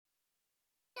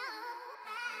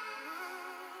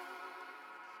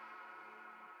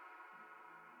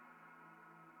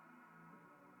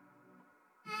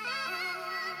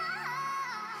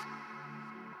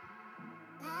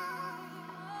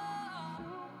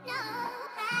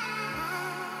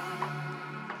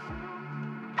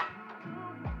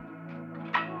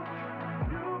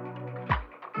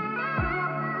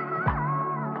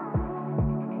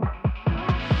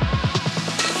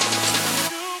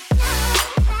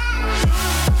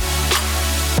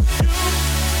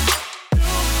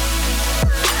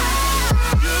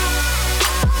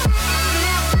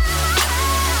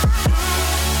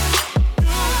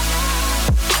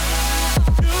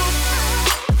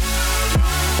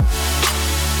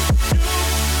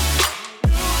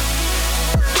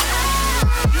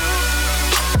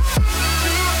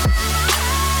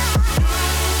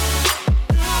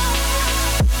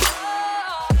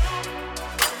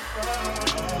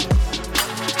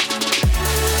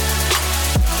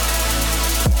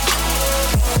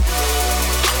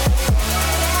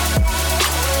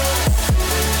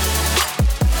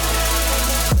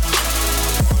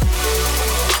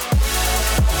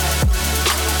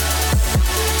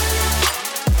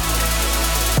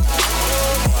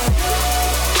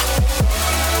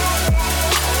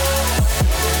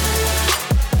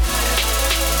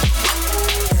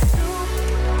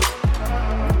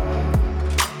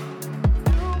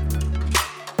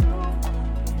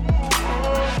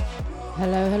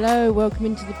Hello, welcome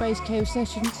into the Basscave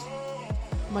sessions.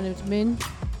 My name's Min.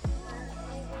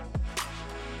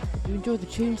 Hope you enjoy the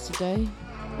tunes today.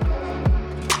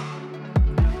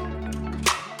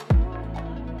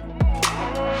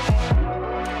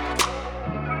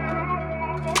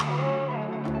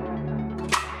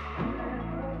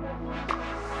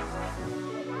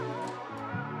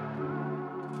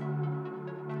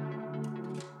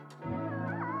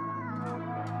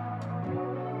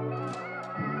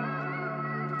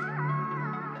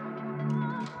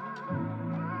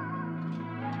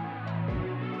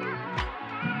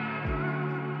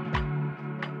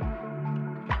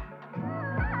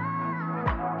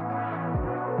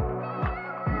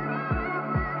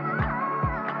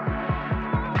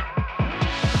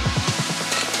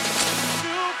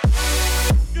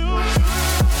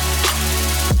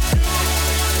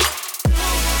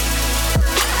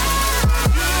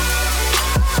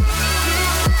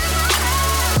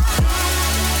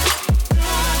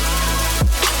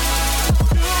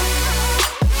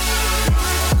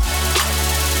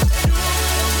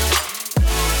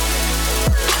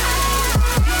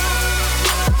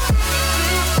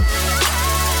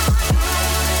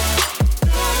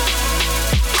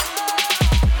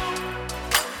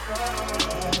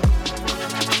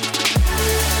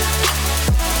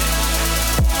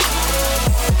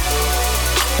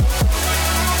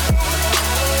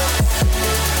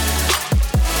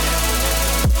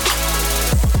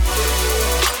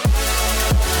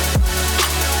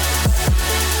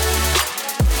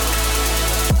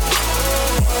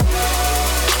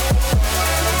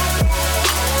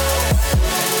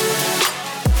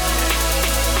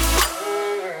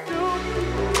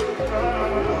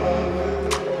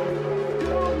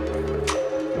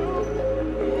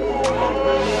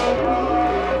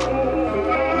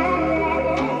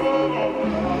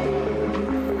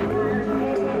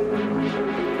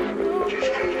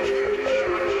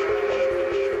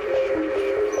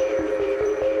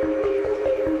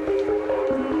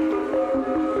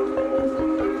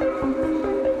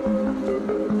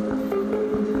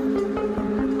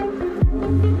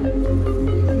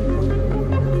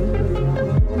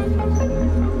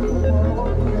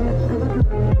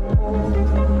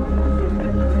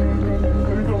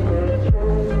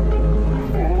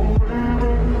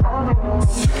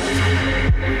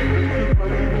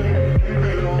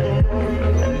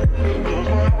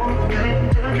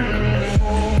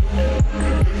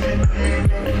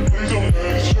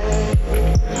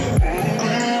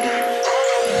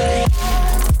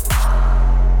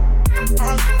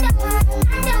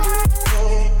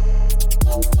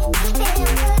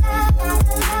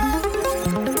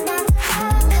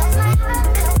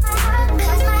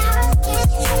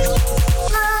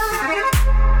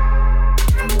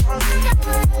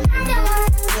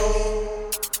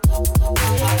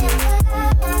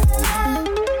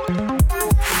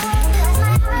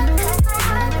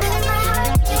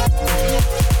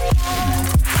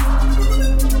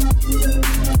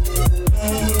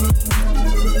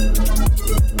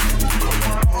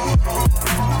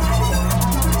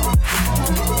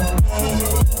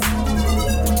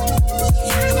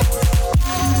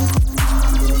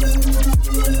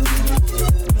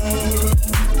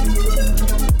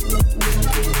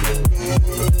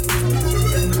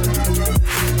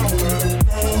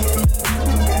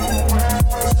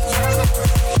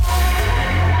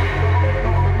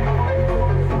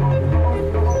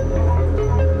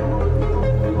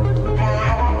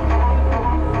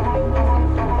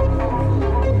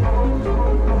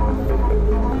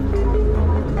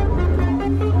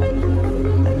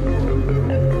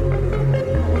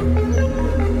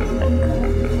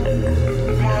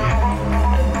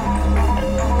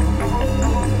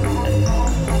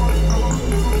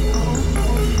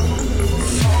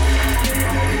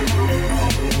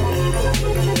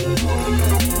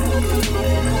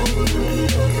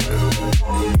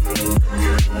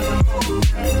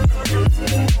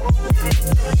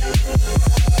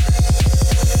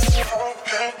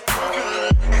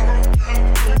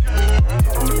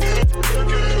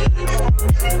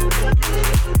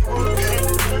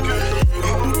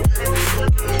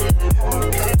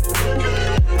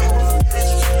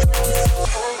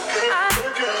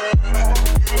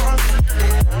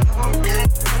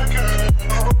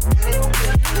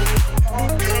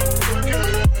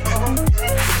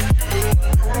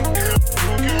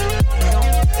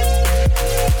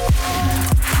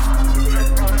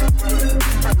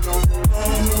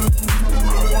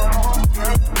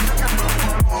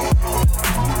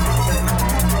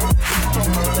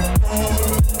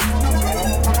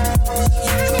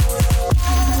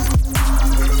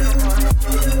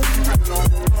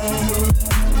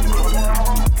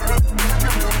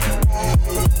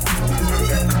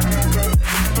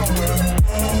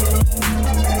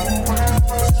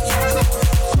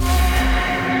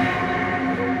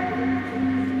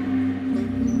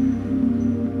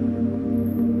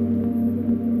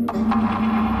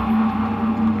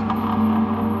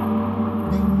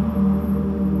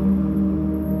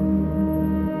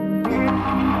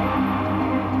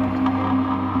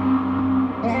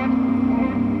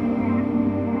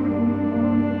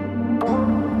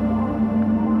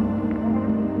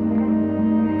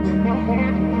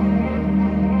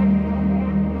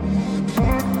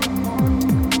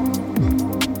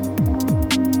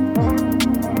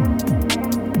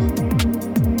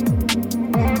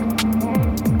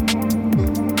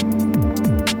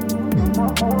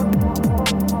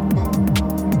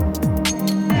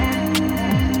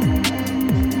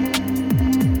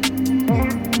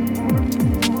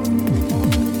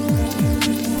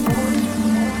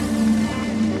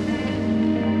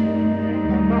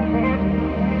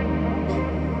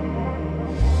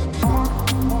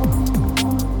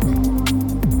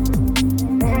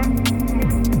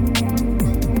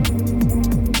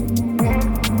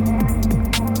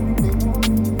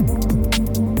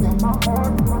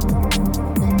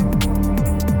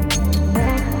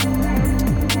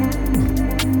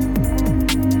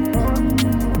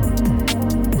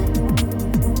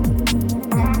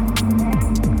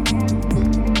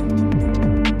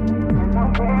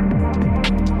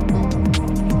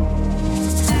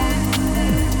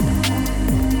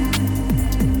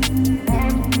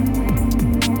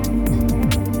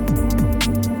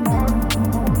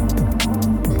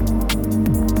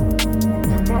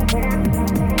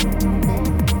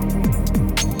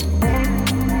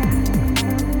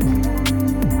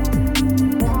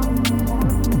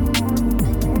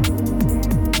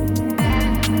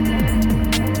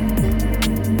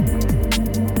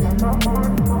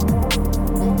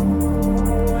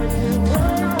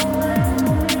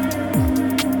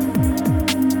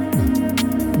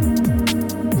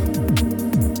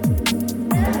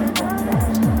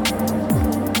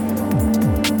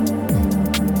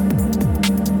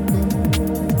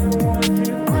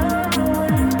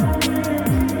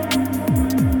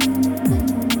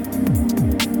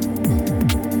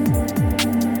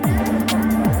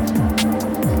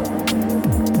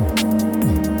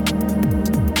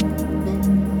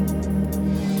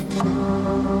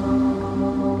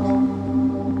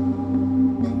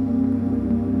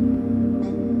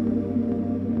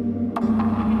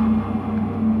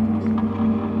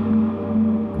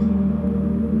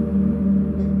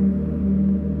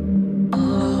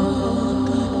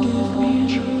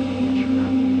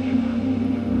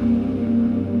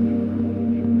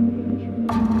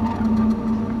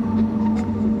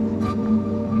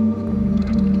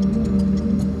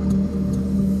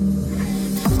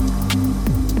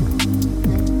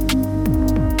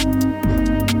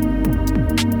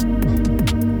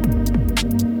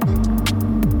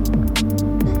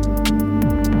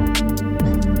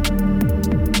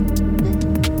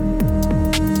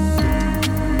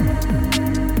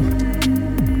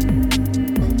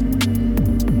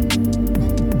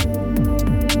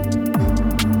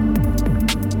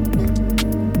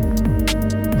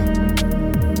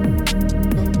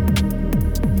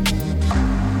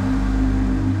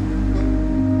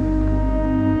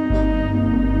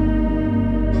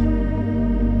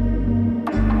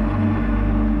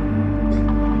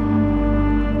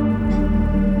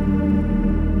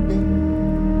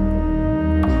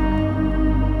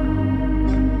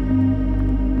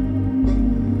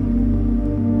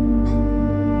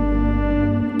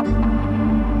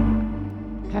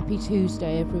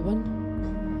 Tuesday, everyone.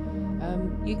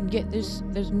 You can get this.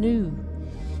 There's a new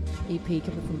EP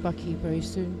coming from Bucky very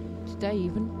soon, today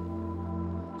even.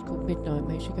 It's called Midnight.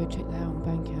 Make sure you go check that out on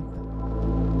Bandcamp.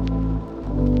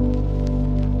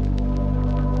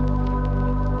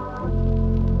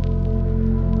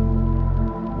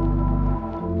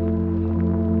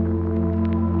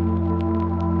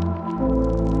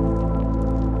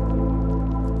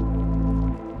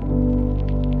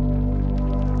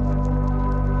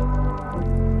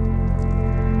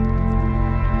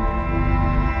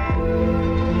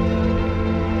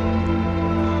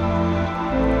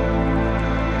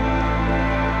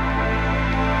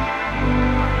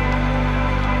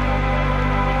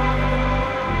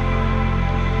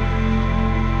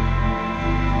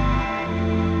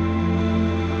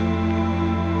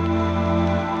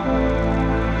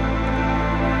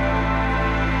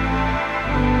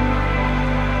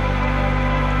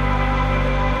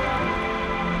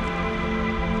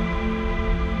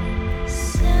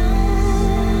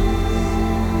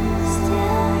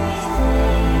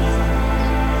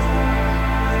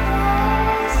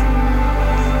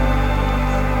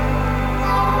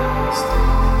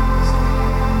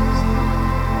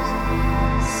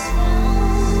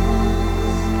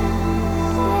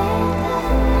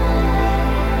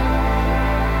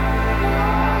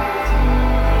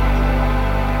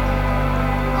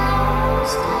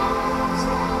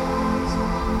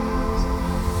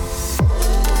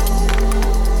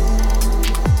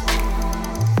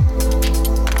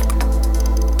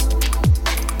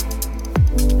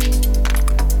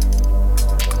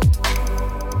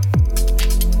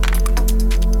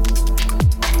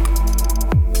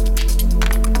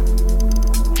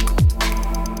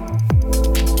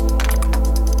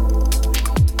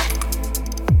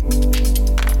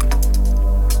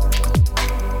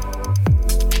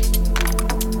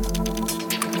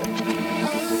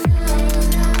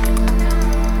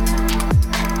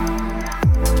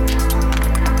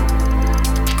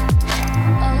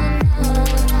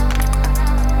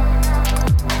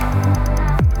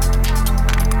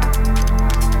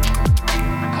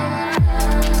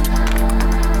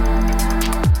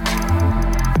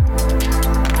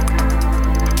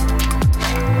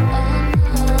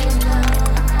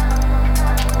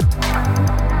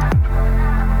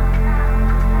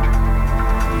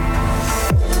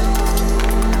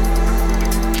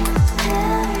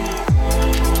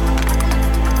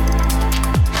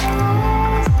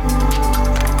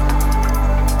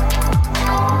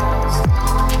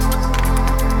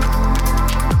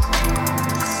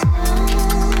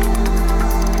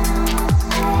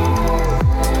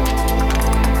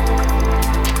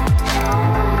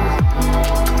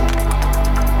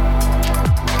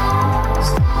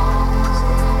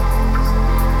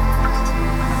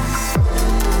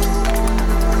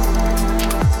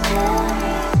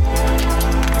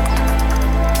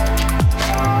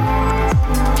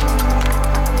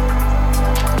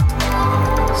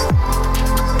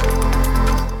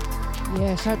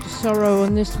 Out to Sorrow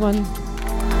on this one.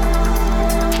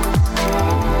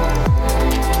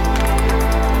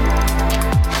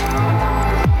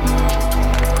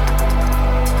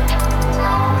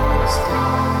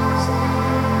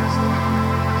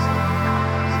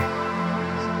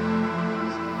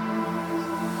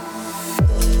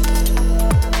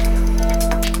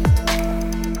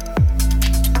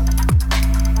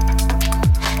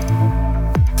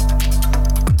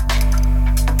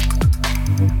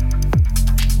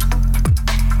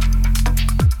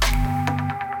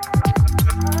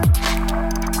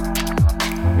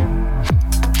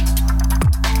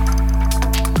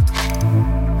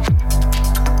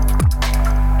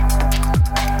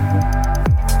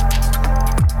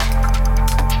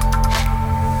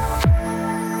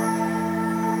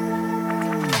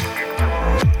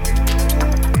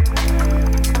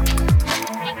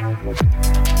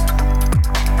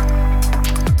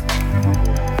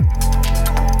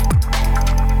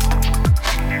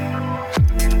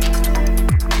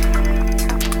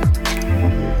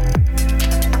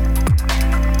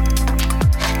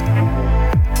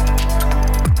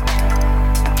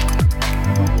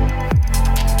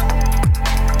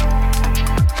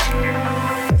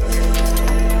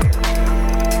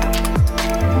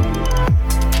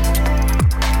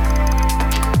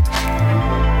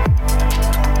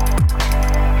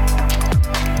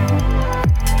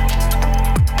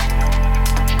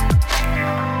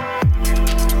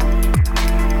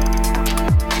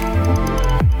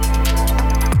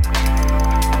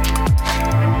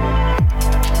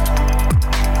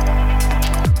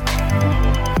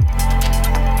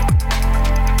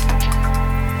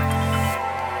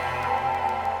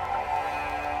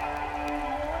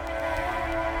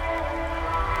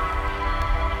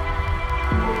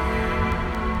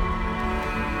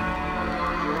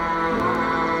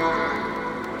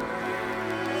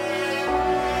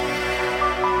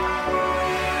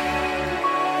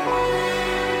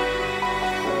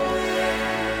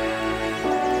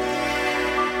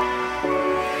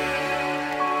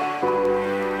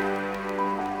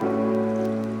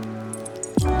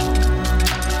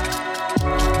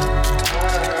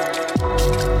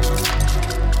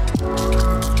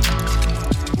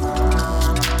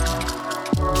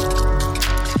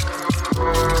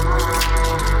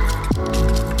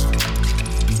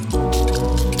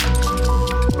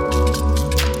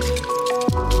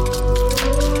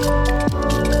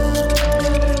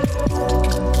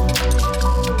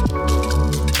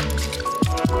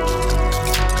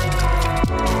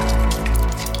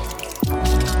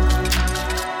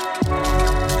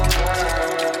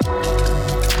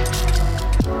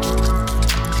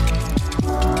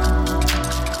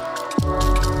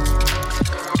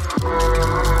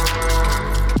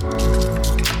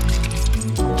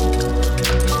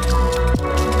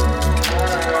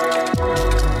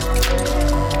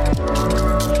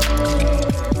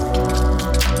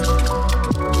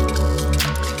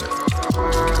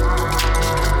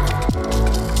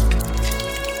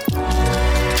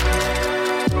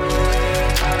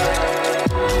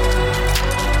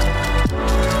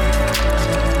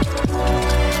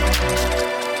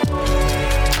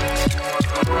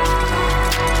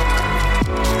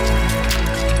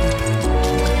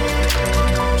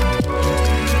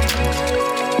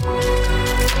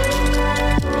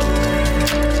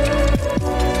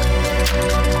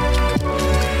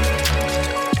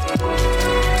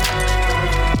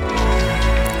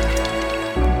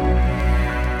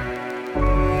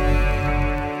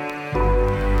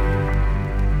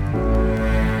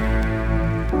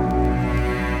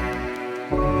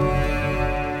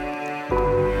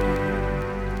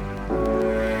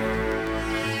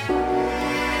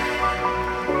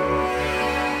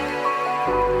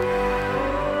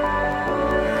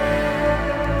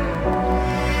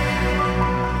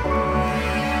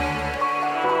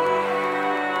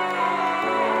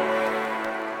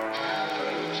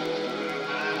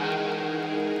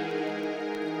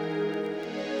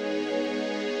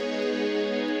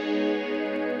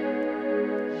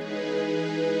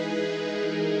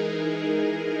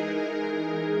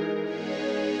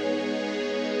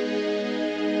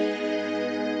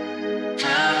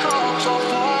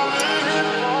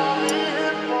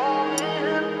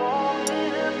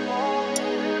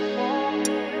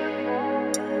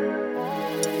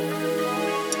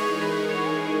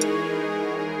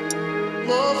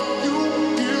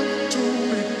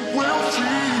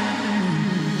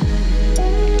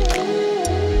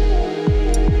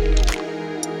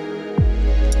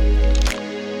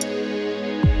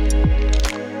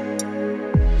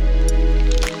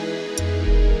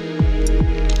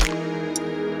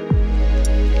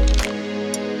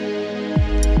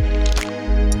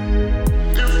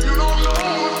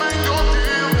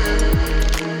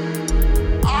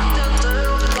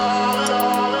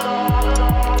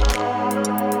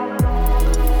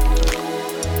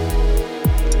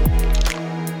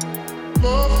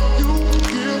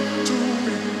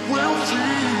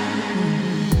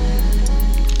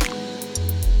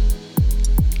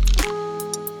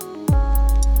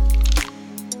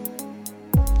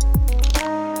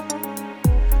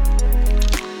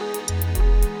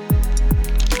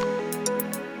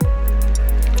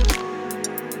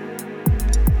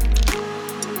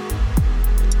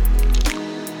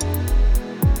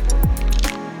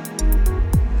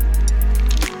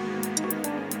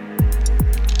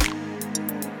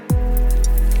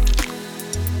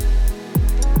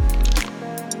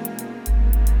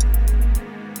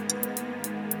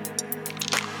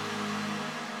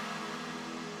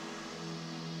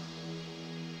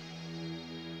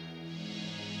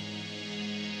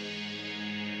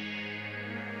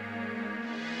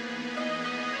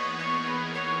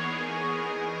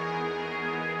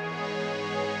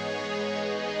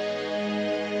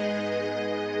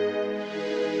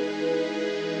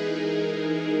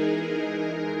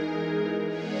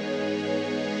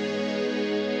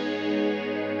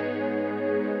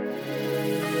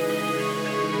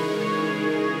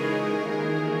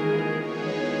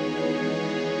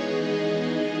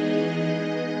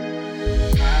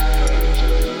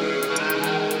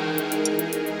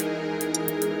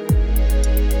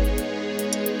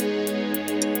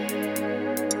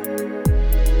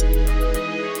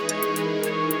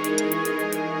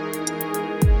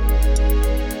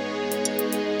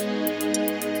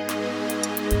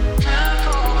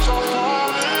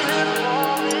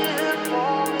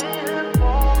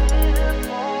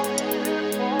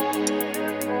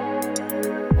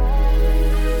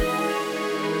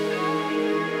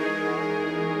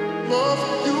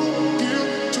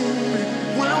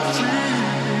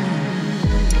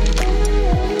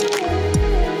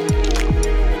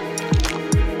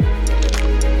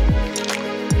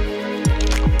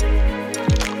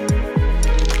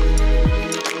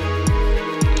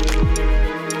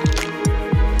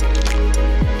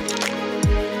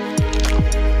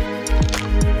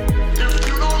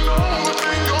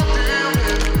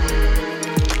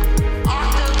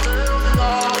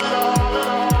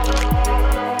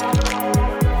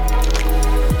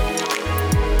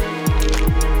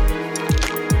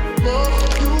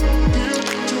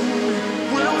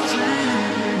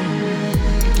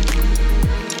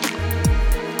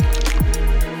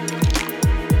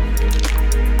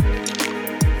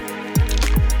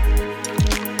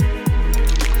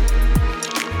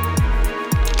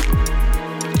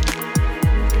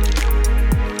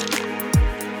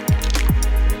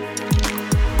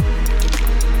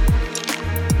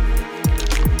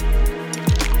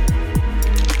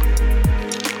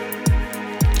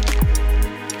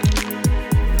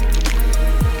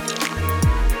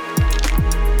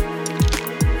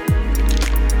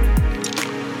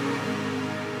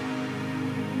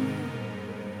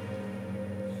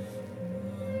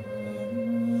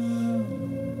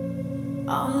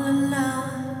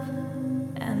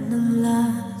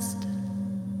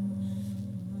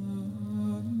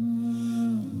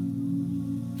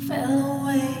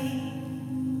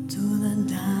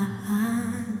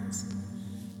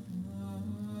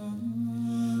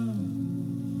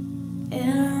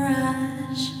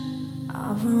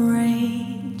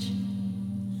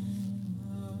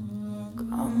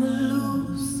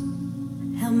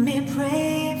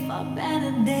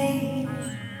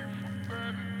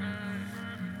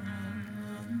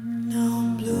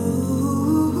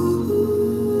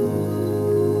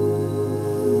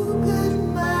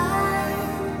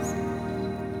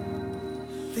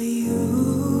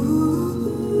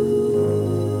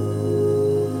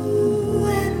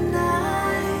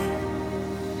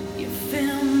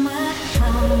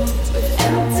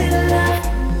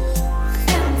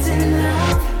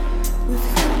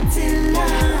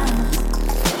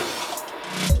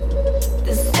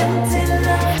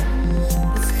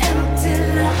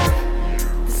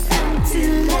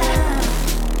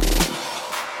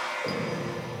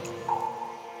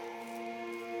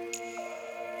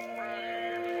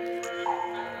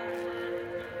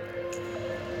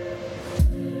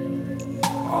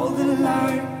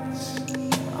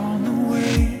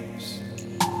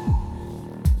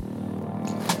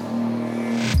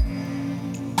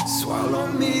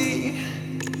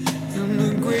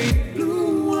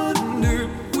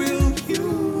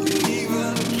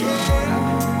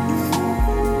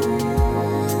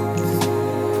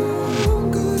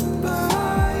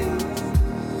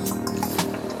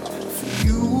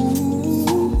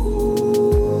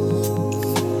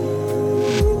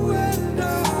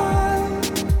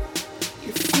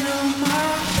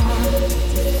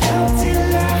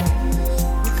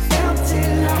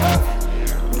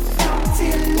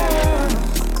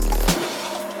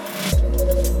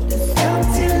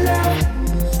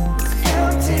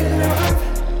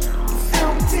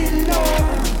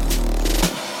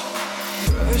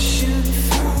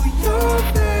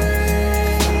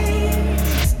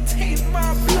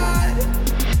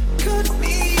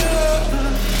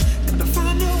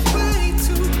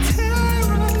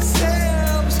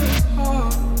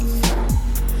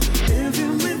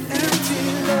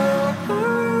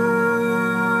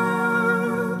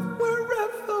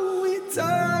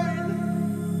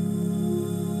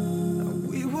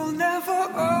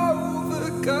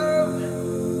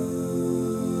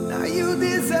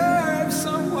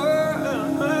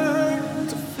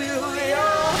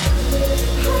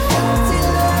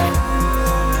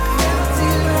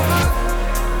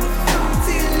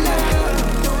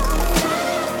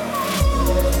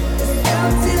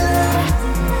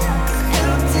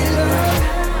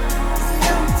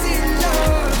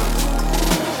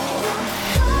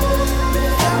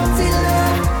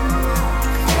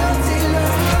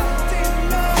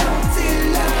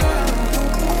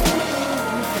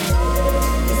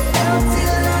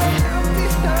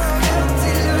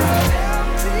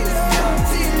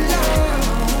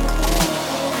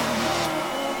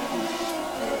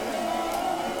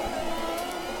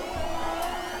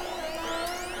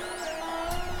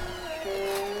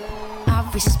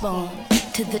 Respond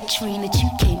to the train that you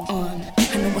came on.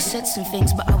 I know I said some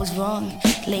things, but I was wrong.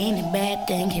 Laying in bed,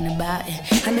 thinking about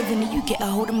it. I never knew you get a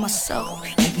hold of my soul.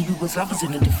 Maybe we was lovers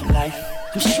in a different life.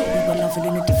 I'm sure we were loving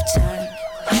in a different time.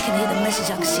 I can hear the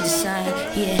message, I can see the sign.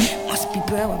 Yeah, must be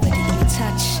bro, already in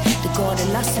touch. The God that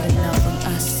lost the love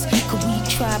on us. Could we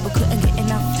tried but couldn't get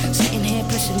enough. Sitting here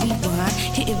pressing rewind,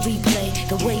 hitting replay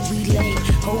the way we lay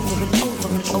over and over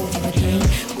and over again,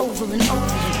 over and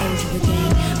over and over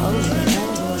again, over and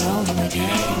over and over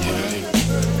again.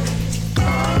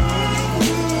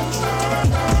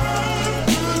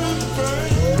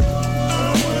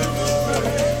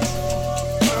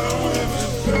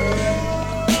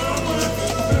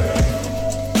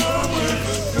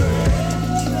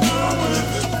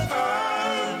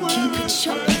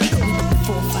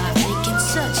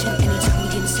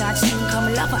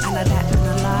 And I that and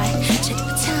I lie. Check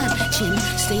the time, Jim,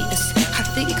 status. I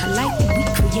think I like what we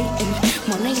creating.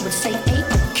 My name would say 8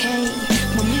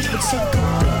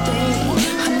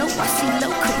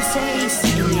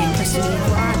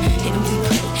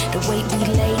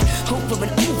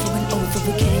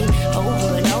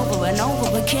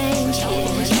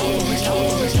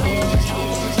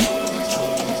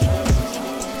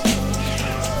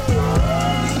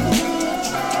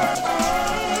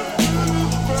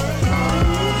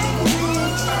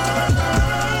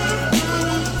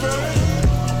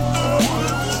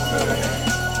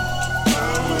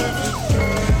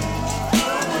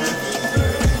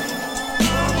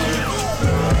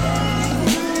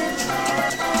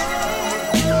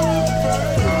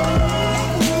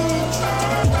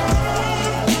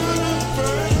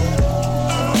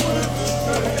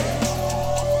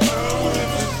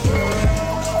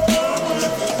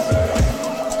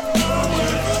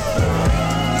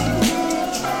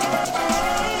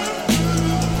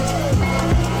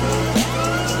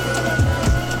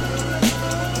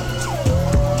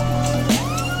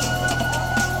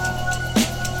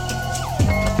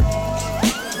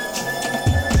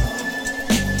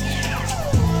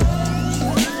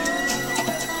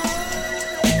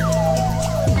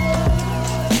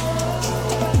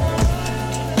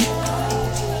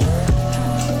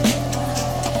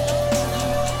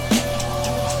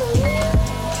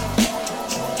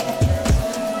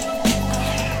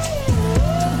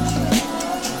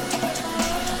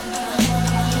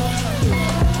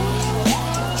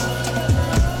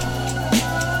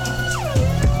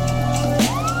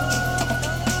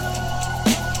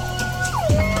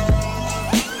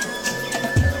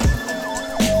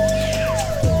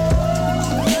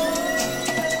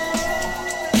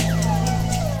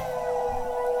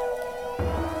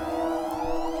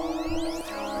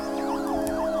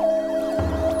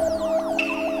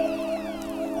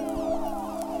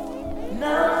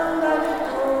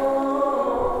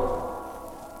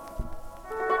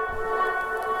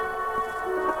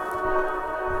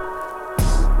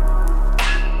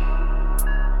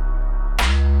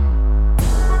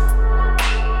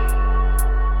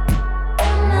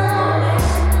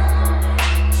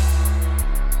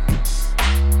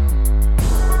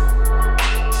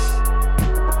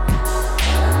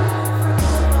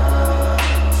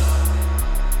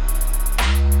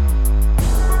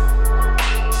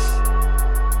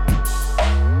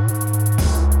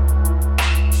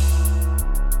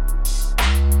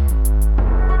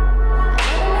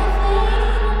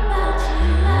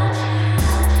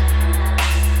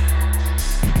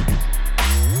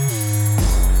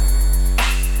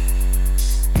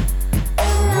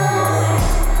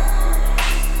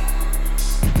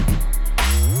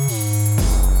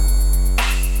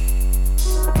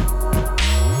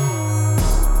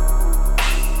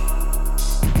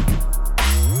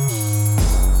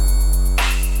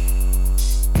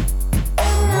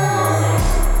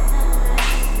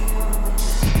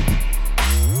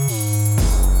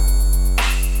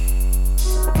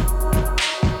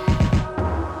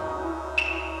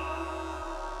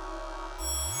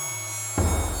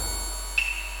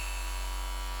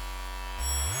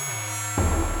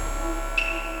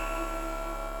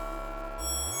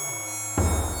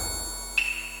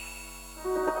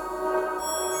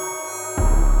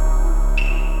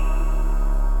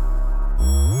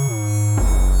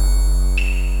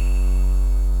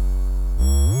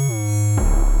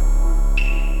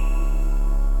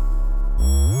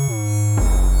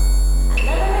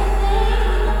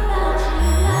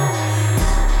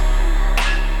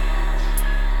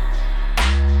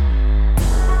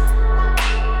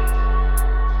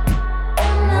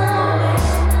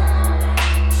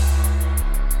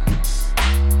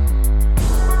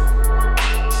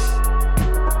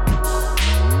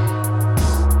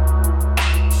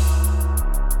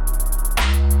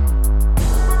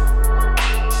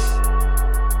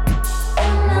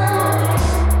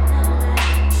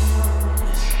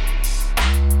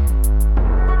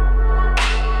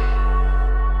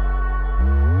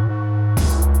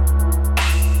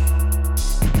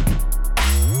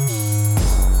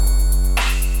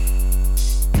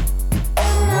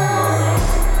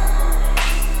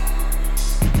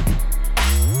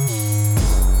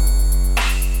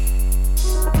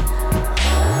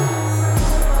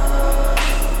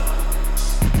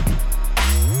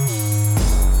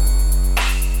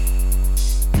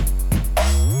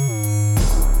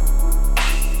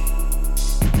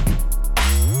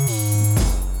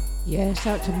 Yes,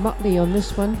 out to Muttley on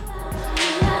this one.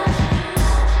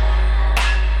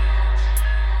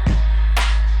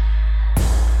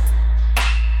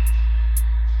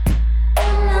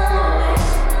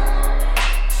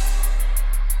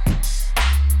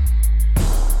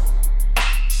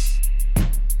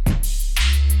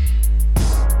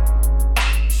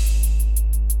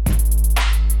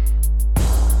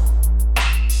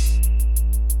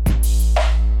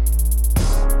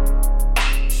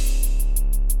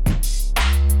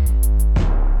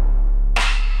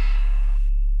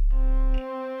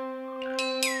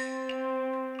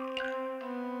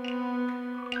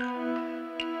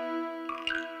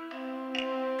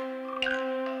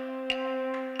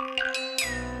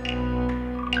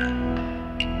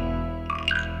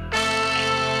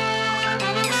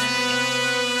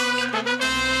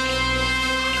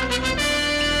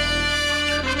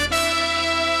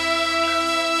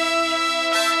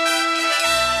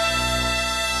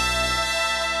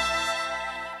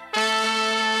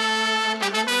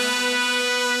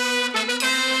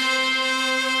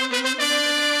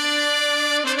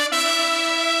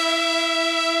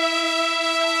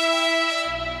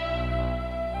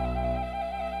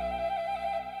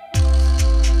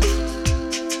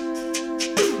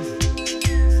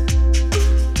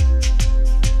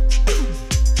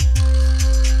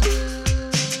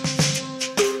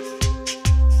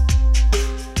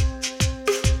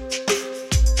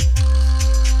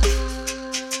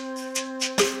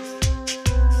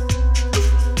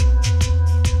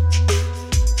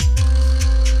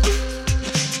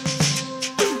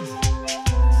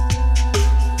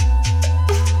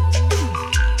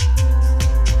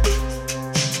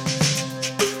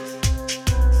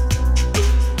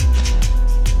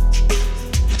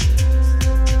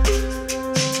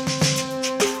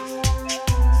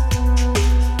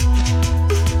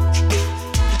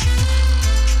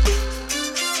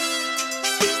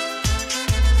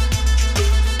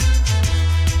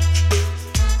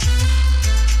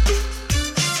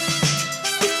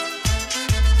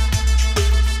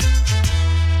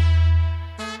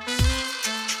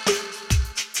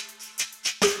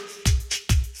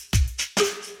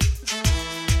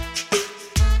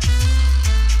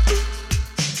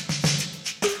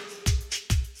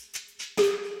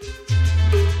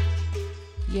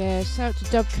 Yes, out to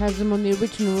Dubchasm on the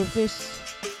original of this.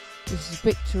 This is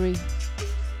Victory.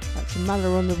 Out to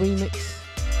Malor on the remix.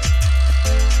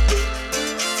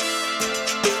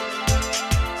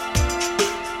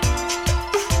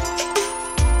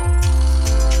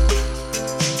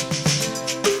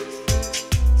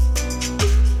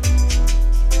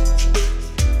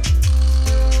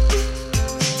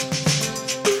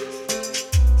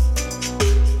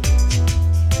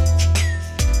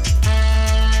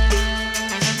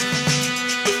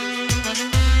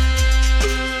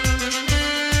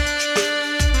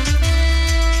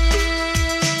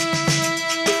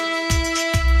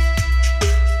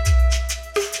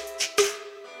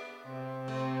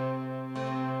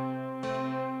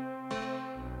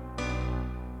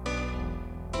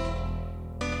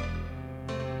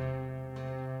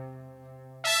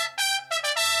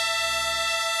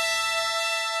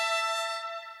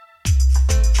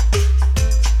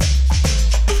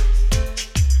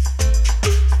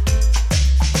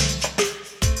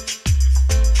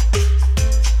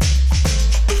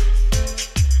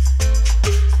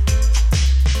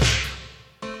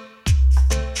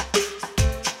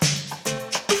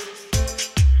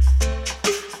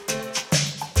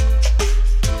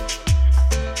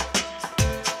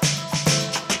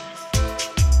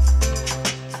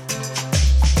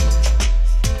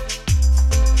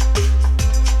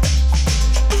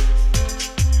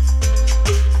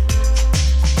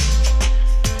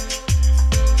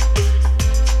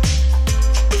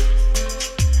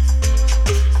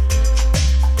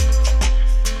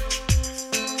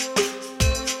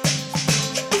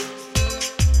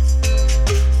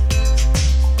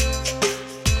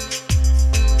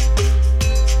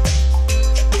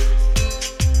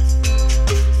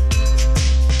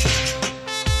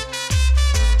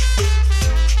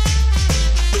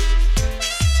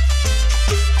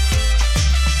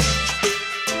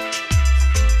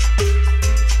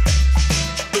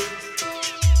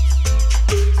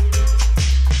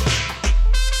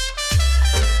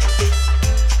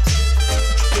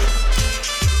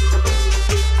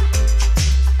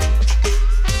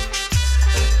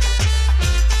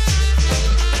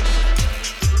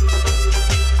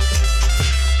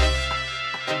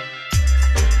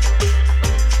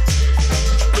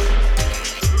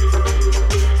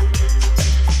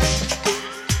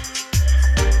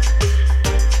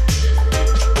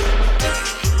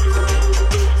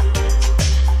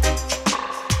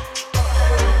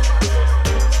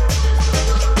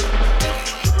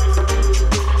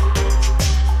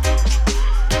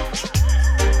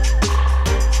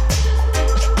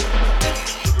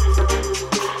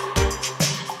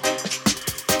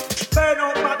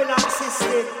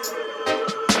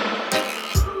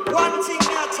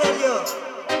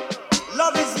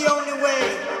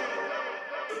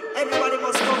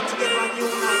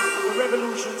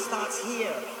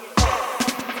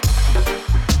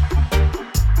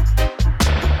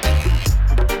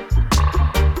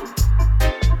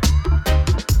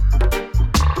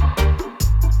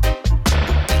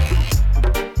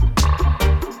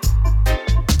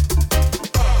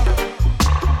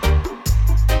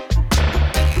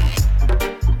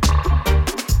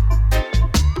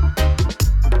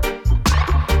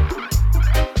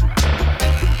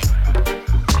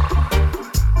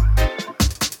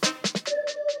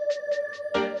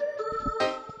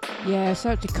 Yeah,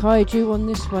 so to Kaiju on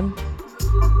this one.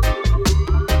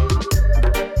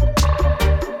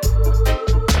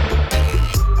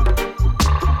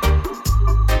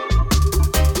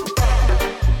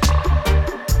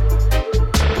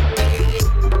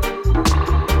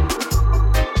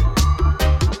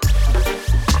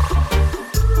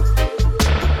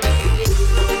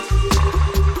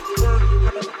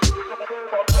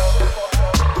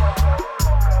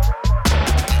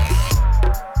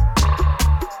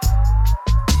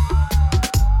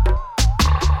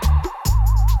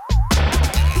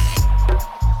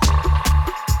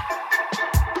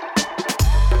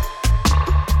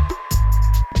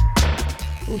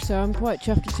 Also, I'm quite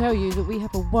chuffed to tell you that we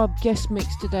have a Whub guest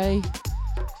mix today.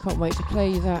 Can't wait to play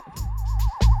you that.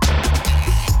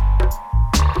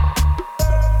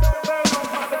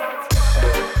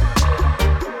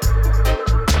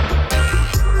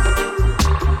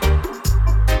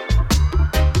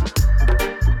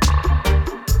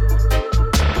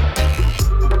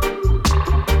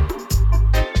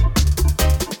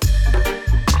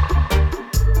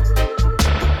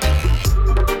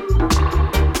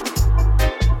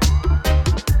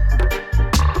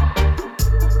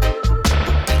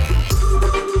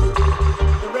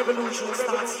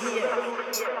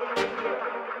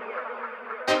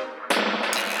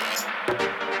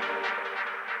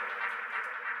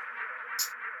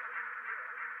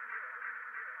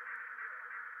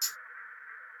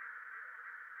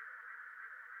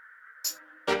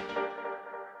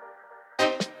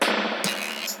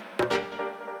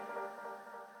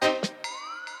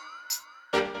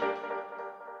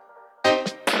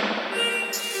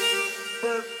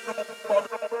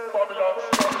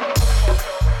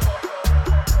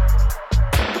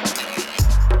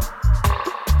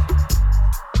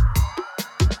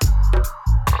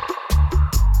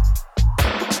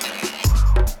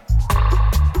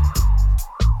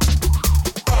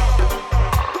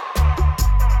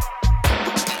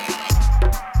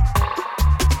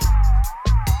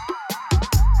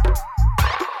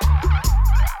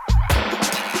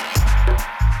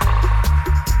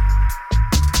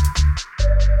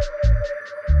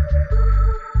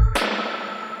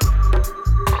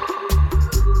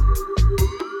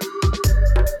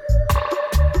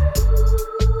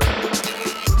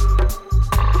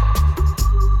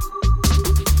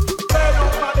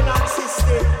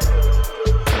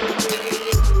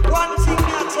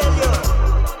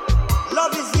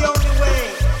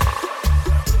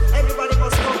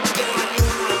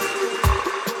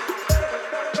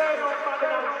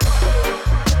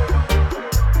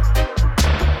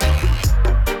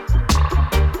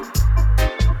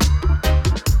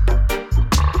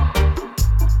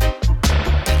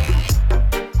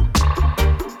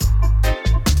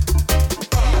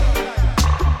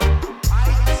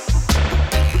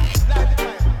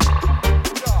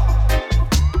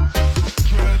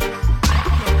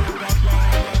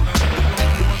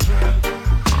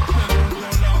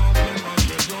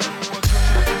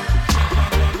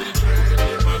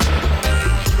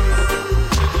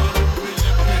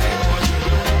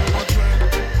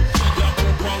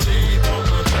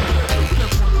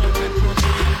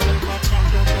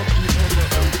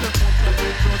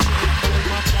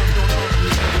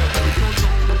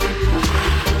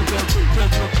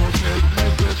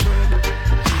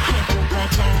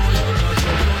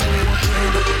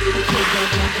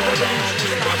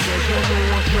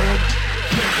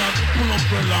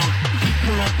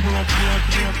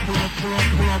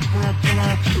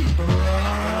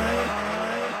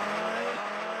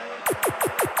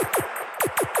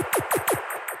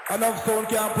 Enough sound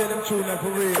can't play them tune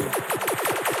for real.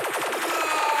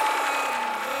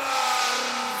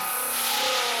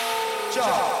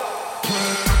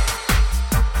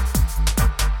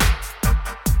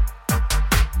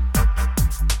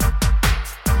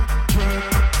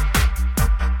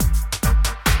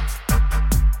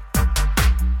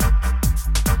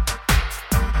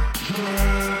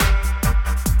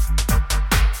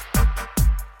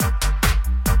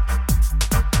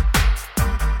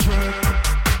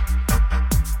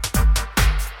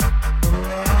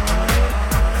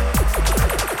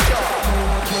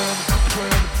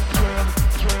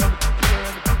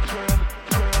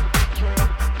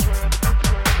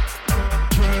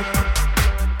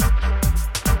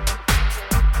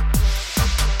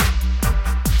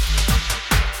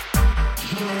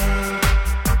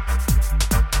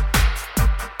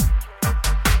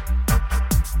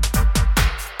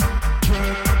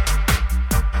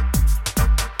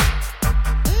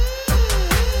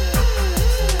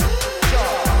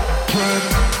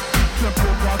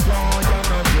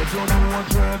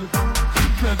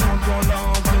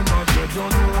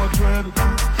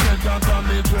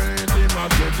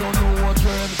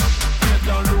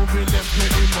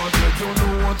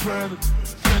 dread.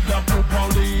 Said that people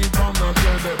leave on the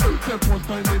dread. The first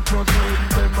time they protect,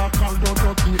 them a call down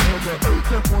off the head.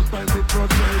 The first time they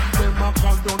protect, them a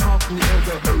call down off the head.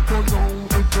 Don't know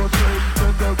if protect,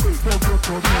 then they will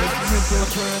protect. Me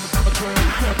protect, protect.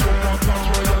 People walk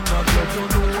away and not let you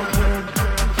know what dread.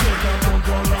 Said that don't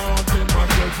go loud in my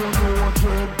dread, you know what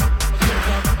dread. Said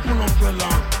that pull up the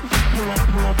lamp, pull up,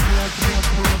 pull up, pull up,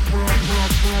 pull up, pull up, pull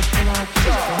up, pull up, pull up, pull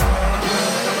up.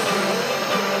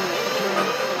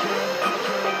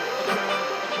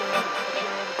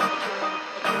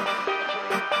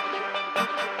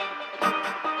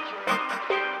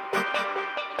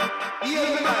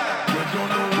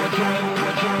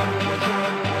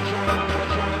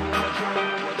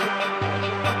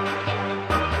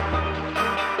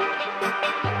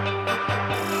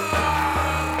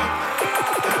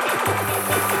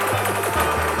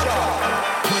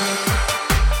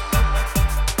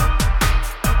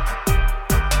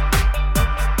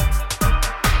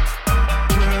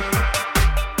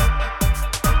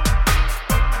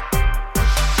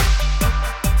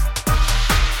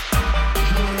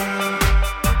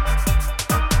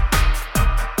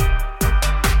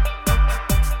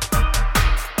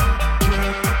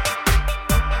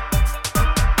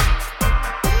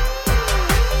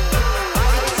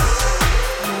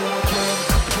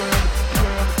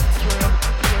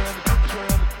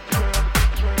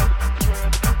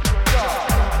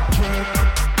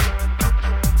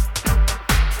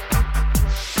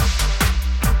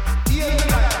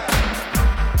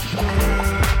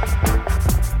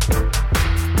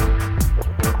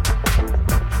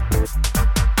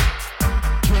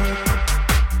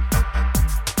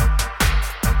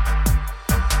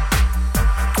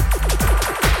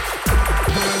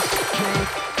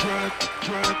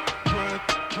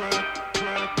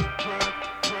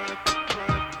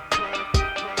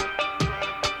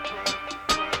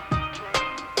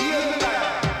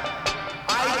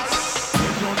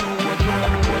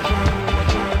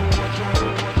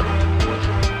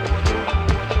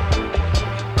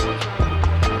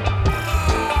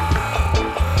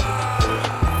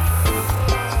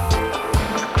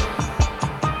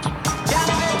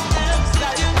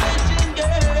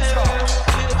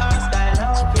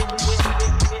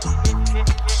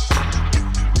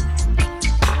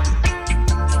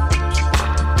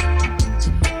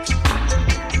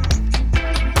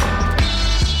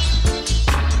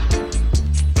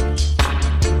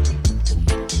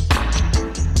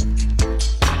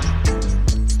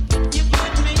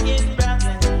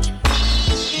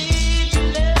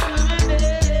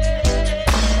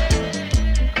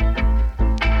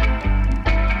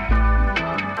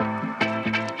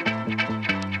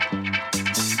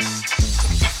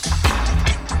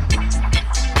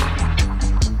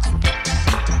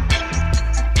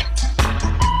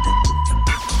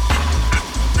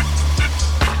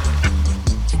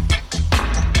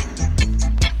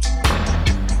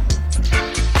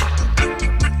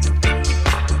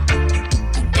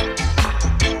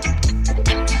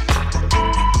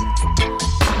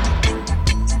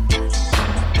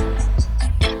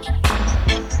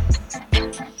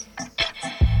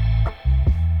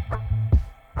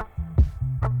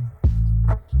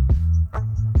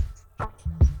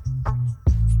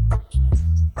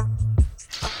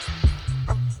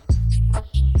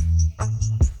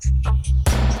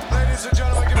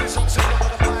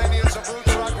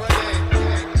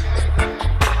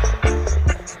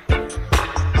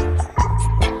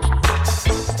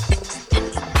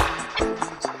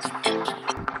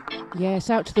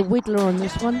 Yes, out to the Whittler on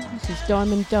this one. This is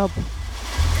Diamond Dub.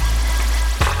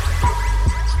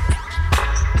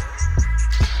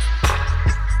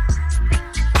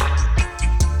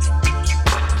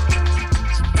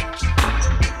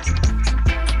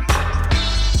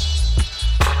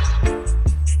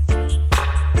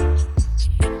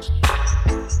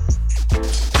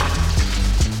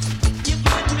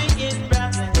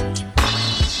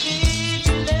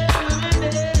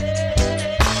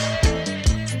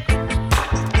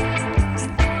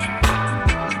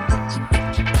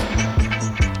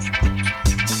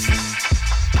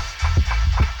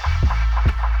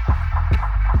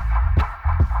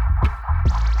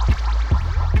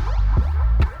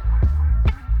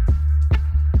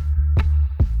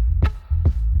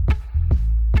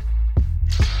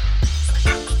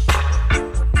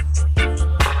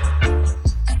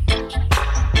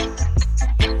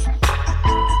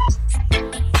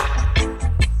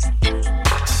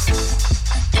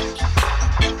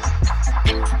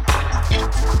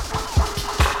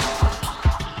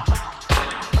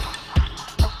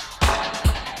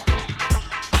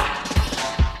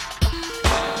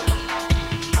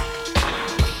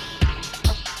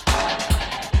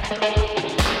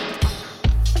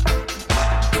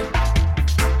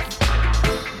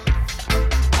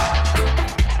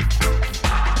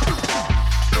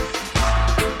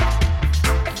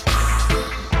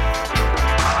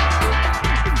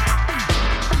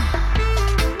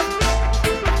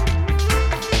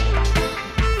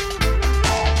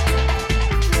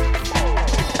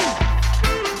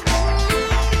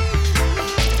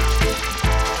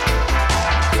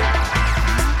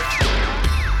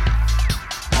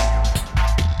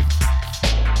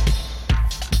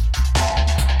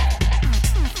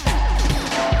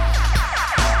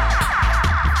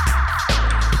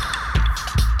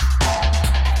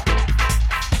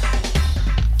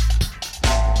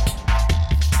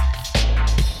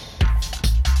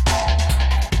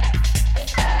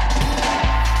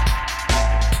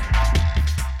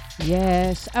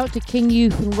 Yes, out to King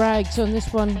Youth and Rags on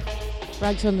this one.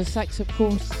 Rags on the sax, of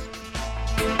course.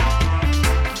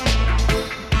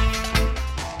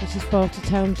 This is Barter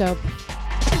Town Dub.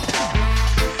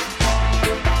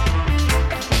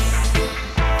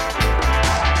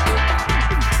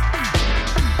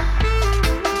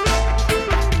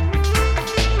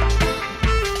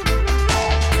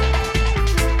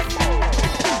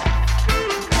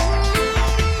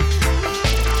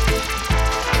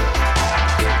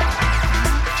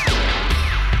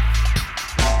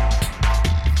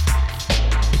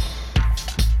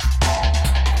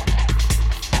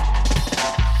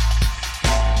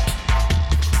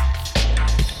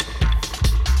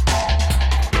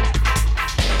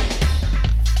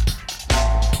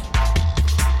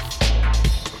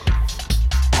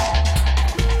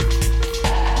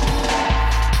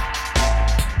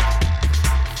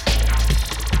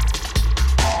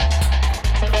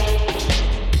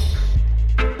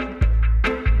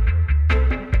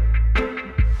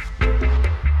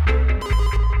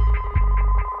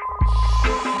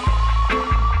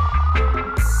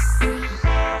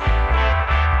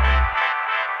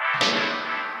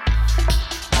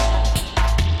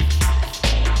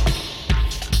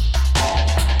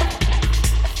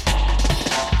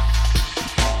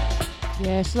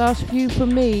 Last few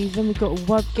from me, then we've got a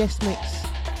Whub guest mix.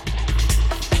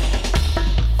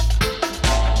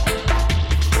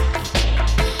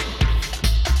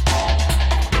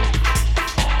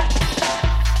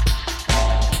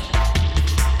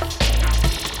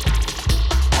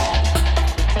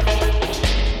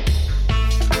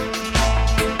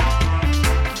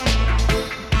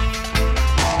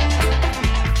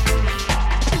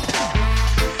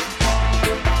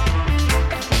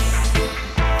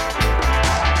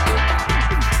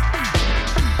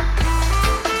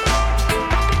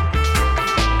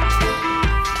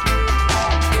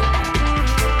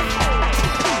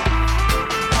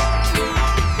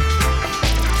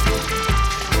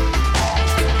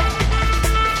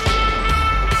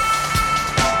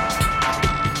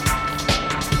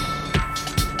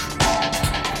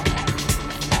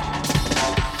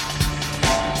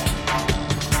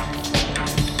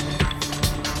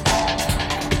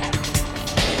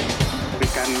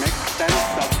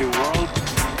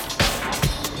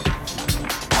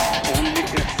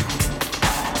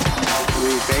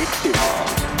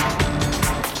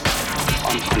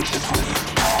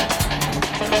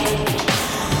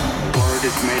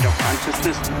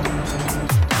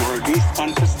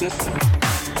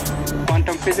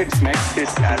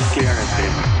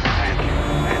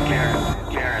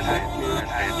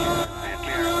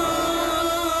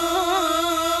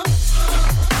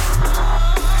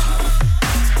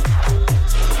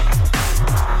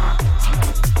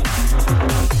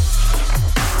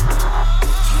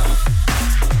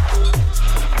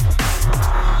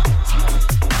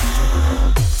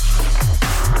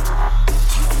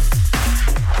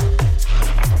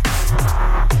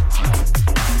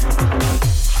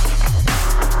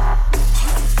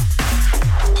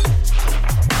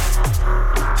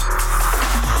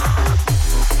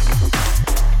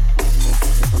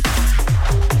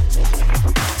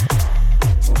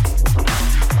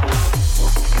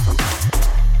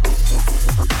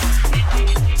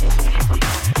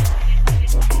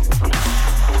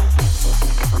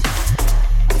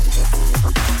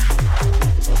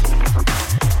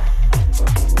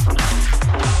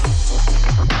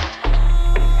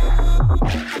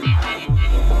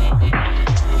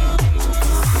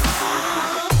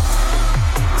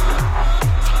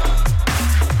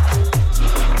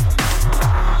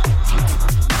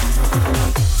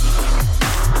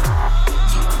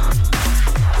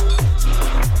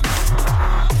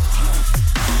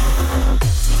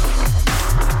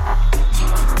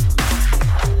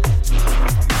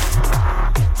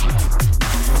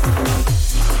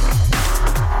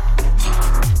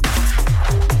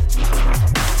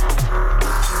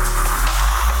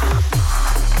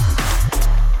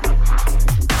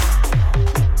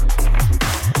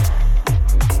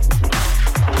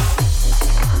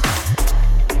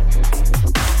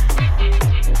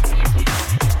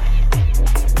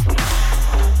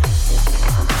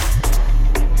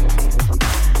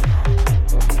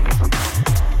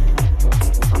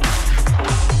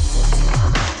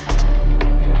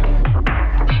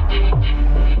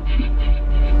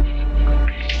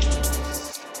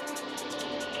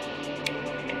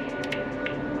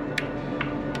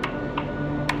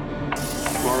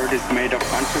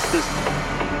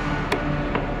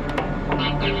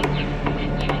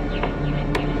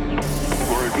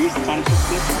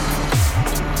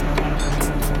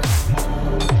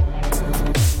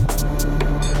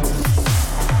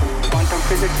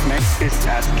 Music's mix is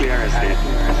as clear as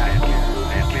I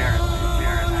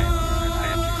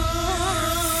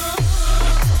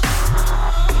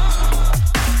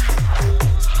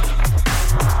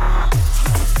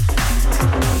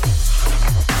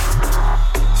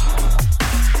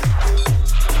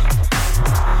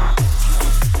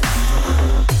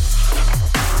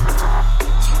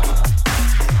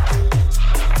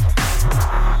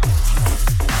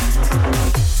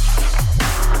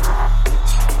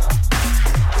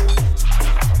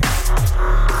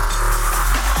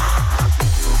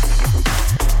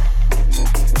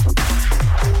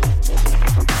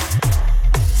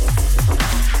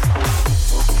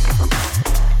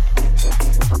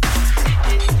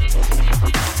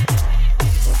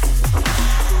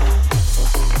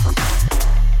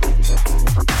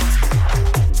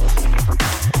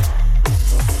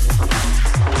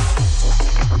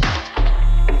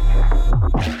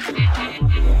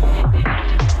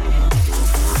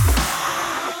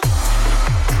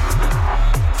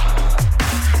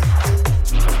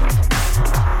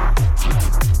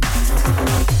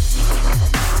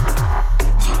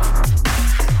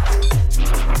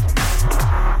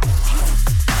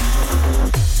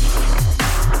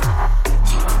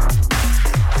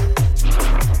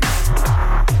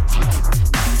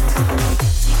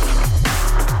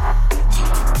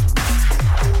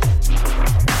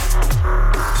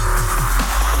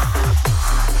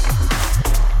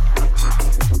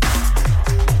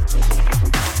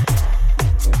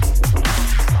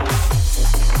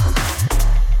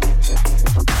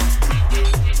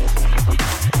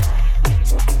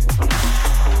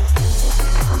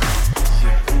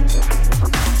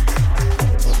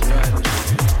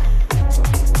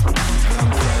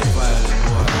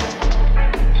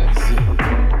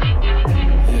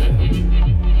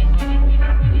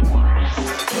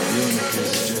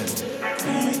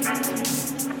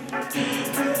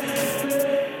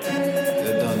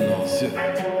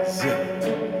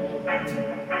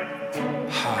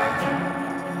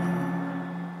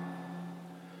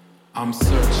I'm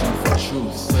searching for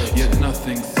truth, yet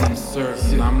nothing seems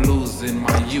certain. I'm losing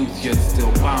my youth, yet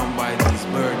still bound by these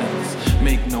burdens.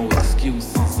 Make no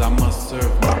excuses, I must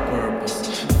serve my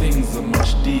purpose. Things are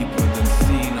much deeper than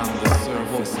seen on the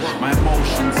surface. My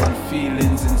emotions and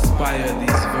feelings inspire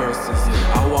these verses.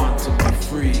 I want to be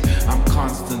free, I'm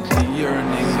constantly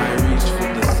yearning. I reach for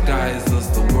the skies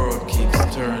as the world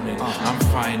keeps turning. I'm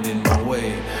finding my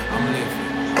way, I'm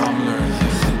living, I'm learning.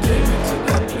 Take me to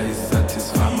that place,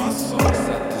 satisfy my soul. I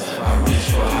reach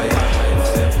for higher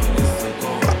heights, heaven is the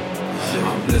goal.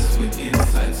 I'm blessed with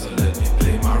insight, so let me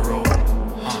play my role.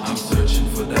 I'm searching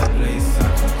for that place I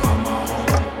can call my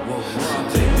home. So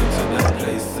take me to that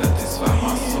place, satisfy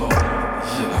my soul.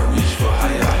 I reach for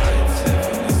higher heights,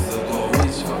 heaven is the goal.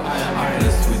 I'm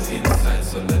blessed with insight,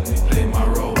 so let me play my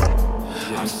role.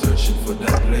 I'm searching for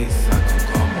that place I can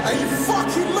call my home. Are you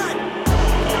fucking mad?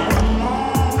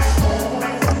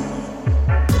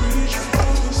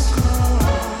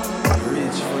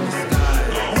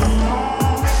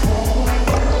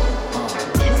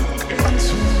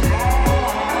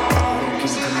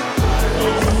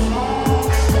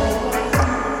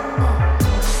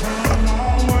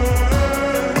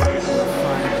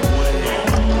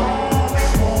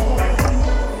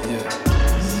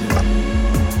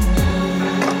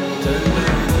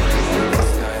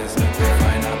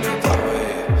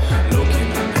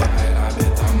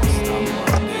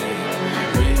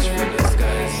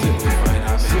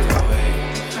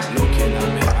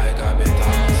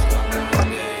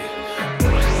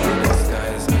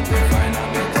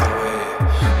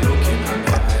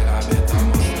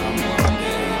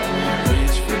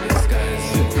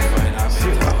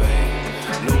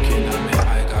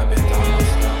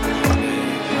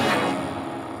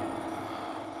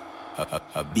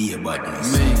 Be a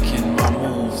badness. Making my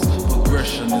moves,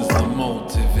 progression is the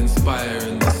motive.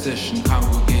 Inspiring the session,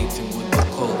 congregating with the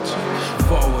culture.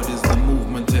 Forward is the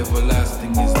movement,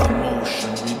 everlasting is the motion.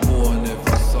 Reborn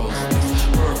every solstice,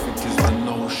 perfect is the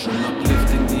notion.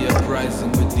 Uplifting the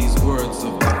uprising with these words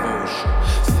of devotion.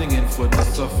 Singing for the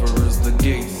sufferers, the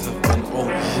gates have been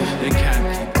opened. They can't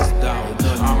keep us down,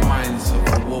 our minds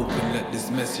have awoken. Let this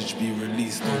message be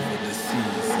released over the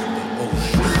seas and the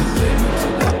ocean. Take me to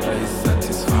that place,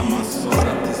 satisfy my soul.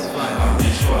 I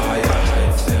reach for higher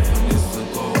heights, heaven is the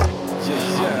goal.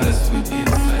 I'm blessed with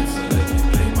insight, so let me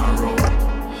play my role.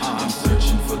 I'm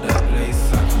searching for that place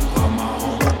I can call my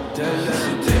home.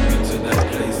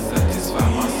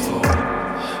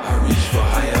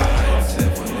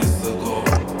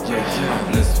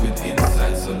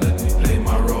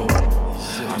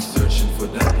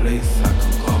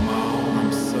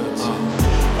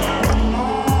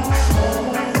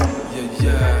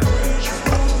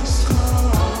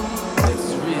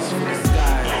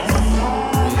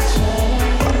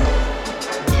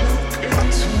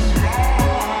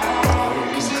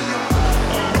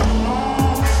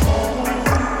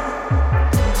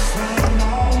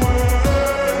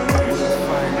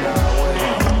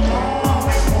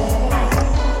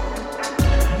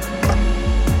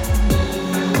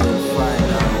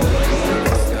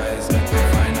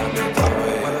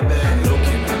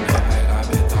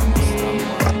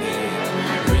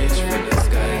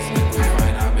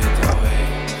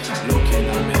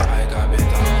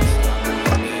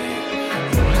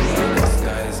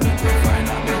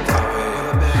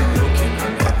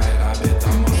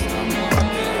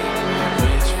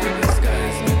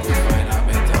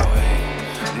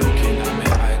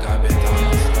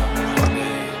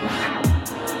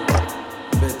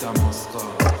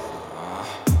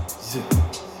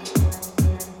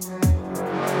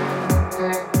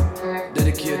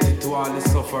 to all the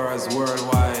sufferers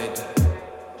worldwide.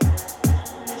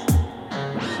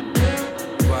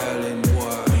 Violin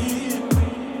boy,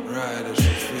 rider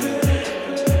should feel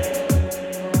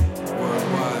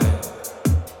worldwide.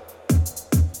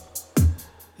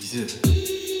 Yeah.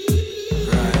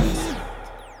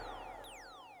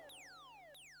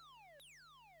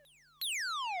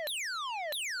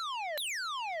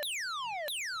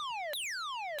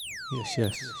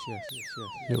 Yes.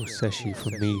 Little session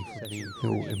for me,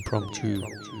 little impromptu,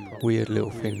 weird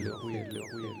little thing.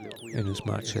 In as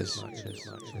much as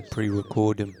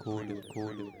pre-recording,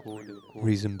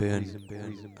 reason being,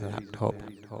 laptop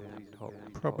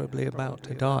probably about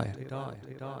to die.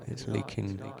 It's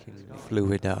leaking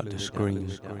fluid out the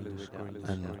screen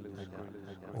and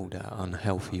all that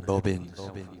unhealthy bobbins.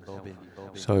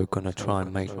 So gonna try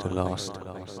and make the last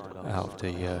out of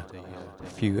the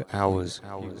few hours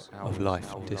of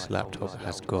life this laptop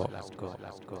has got.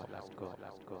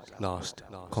 Last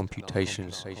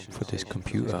computations for this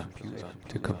computer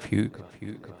to compute.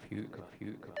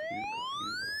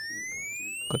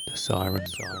 Got the siren.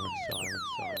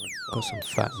 Got some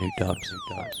fat new dubs.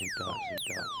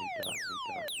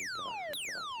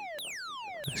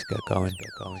 Let's get going.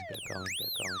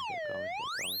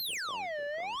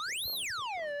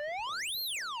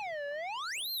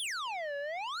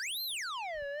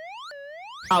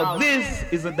 Now this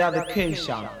is a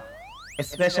dedication,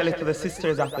 especially to the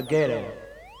sisters of the ghetto.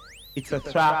 It's a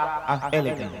track of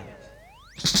elegance.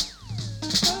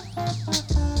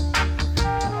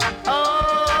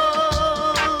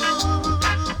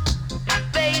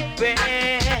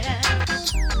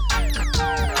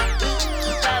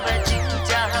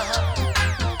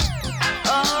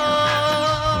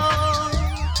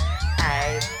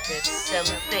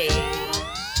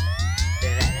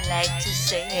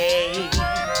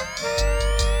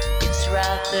 It's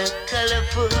rather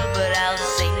colorful, but I'll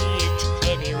say it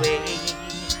anyway.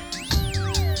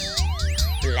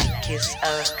 Black is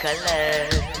our color,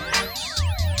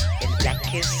 and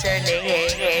black is our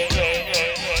name.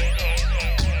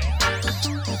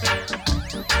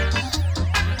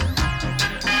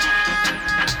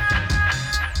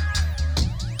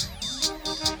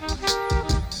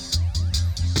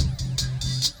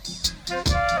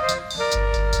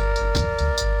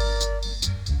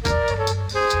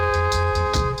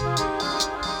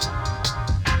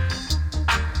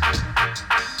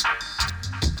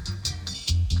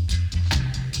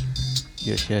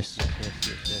 Yes.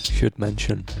 Should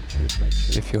mention,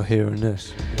 if you're hearing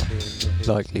this,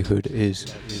 likelihood is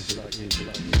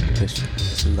this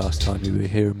is the last time you were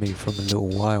hearing me from a little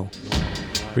while.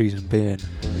 Reason being,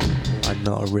 I'm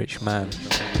not a rich man.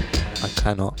 I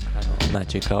cannot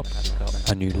magic up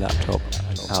a new laptop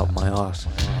out of my arse.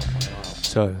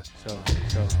 So,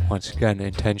 once again, the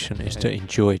intention is to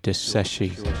enjoy this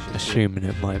session, assuming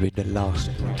it might be the last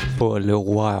for a little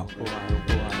while.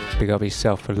 Big up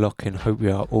yourself for locking. Hope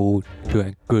you are all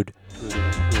doing good.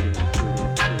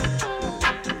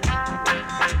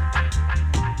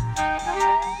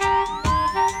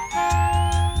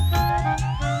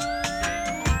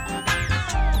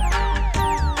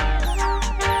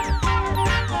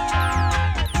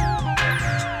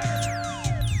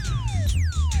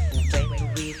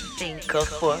 When we think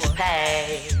of our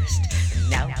past,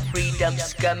 now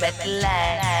freedom's come at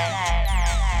last.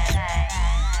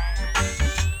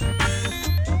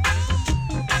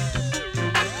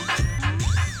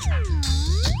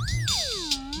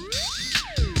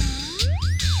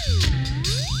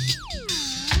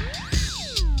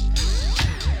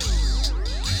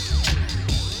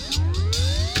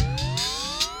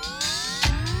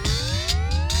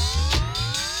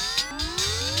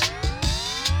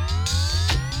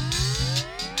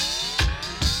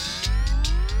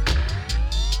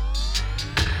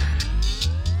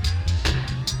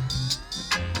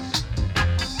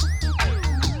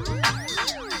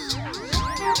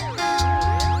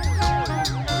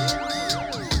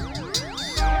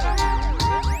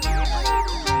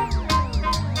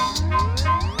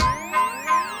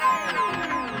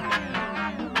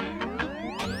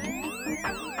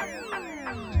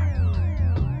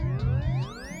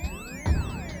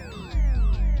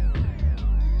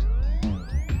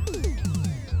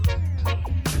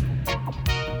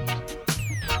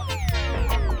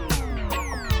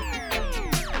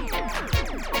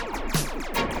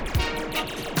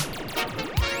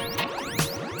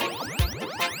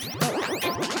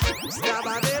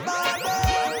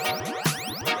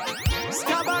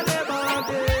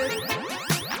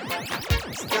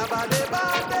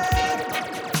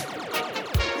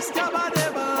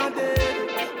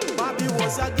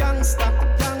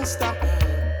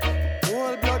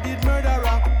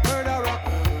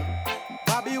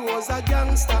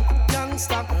 gangster,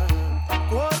 gangster.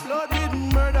 Cold-blooded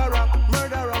murderer,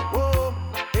 murderer. Whoa,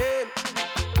 hey.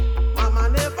 Mama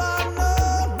never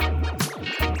know,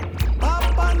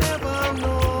 Papa never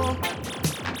know,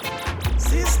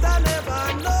 sister never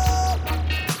know,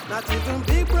 not even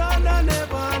big brother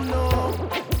never know.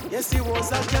 Yes, he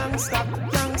was a gangster,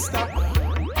 gangster.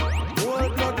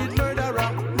 Cold-blooded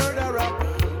murderer, murderer.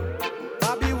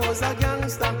 Bobby was a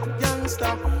gangster,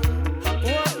 gangster.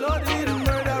 Cold-blooded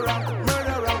murderer,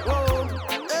 murderer. Whoa,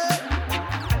 hey.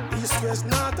 East, west,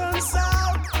 north and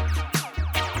south.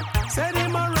 Send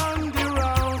him around the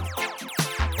round.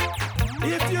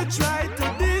 If you try to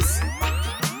this,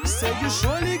 say you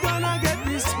surely gonna get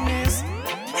dismissed.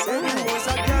 Say he was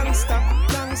a gangster,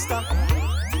 gangster.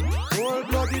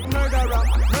 Cold-blooded murderer,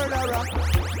 murderer.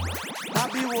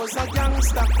 Bobby was a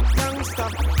gangster, gangster.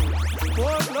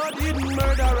 Cold-blooded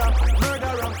murderer,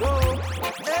 murderer. Whoa,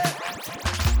 hey.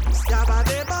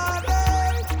 Scabba-de-ba-de.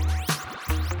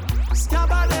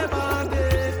 Scabba-de-ba-de.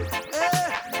 Hey.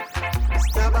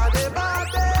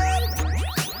 Scabba-de-ba-de.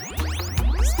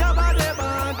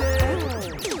 Scabba-de-ba-de.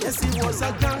 Yes, he was a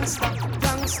gangster,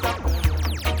 gangster.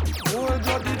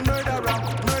 Cold-blooded murderer,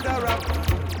 murderer.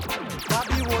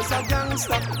 Bobby was a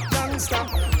gangster, gangster.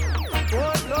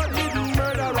 Cold-blooded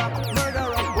murderer,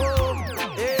 murderer. Whoa,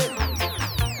 hey.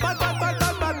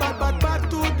 Bad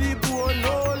to the bone,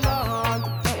 no land.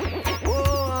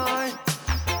 Oh, I.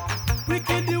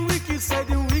 Wicked, the wicked, said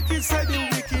the wicked, said the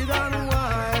wicked and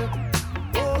wild.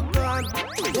 Oh, God.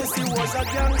 Yes, he was a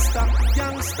gangster,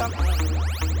 gangster.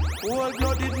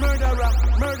 Cold-blooded murderer,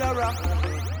 murderer.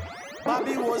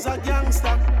 Bobby was a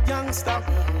gangster, gangster.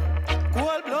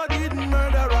 Cold-blooded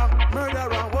murderer,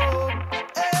 murderer. Whoa,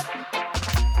 hey.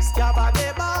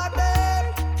 Scabba-de-ba-de.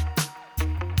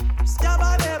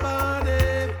 Scabba-de-ba-de.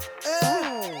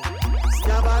 Hey.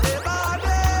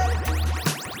 Scabba-de-ba-de.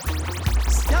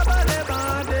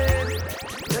 Scabba-de-ba-de.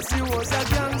 Yes, he was a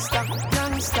gangster,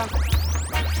 gangster.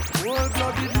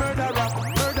 Cold-blooded murderer,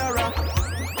 murderer.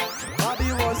 Bobby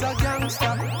was a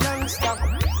gangster, gangster.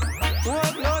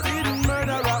 Cold-blooded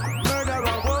murderer,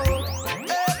 murderer. Whoa,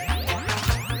 hey.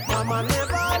 Mama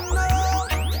never know,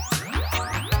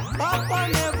 Papa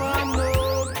never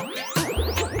know,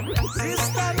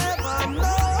 sister never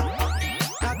know,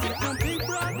 not even big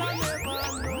brother never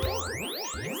know.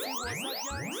 Yes, he was a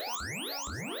gangster.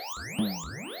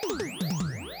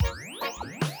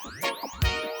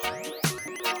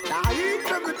 Now he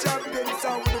from the champion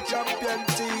sound with the champion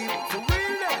team. For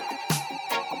real then.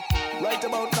 Right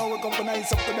about now we come to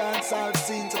nice up the dancehall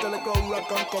scene to tell the crowd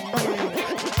rock and come real.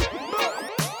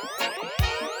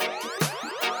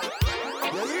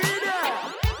 You hear that?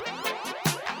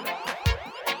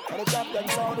 And the champion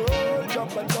sound roll,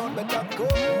 jump and down the top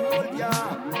cold,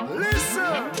 yeah.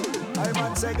 Listen. I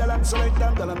man say galang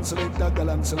selector,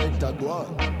 go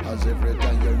on. As every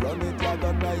time you run it, you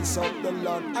go nice up the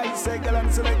lawn. I say galang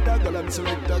selector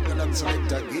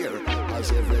gear.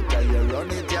 As every time you run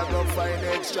it, you go find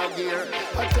extra gear.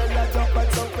 I tell you jump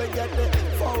and some forget the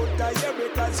fault I hear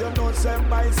because you know say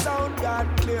my sound got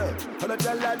clear. And I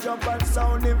tell you jump and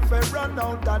sound if you run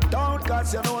out of town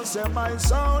cause you know say my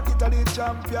sound Italy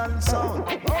champion sound.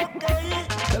 Okay,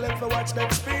 tell them to watch them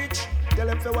speech. Tell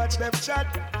them to watch them chat.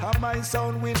 How my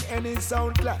sound win any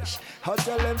sound clash. How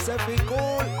tell them say be cool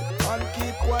and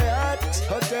keep quiet.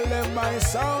 How tell them my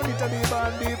sound it a be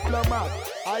band diplomat.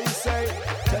 I say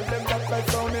tell them that my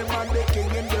sound him and the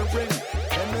king in the ring.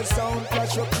 And the sound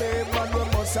clash we play man we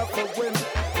must have to win.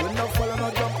 We no follow no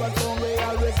jump and sound we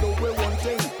always do we one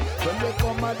thing. When we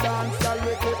come and dance I'll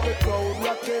we keep the crowd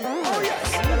rocking. Oh yes.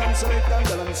 Galang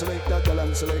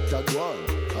selector, go on.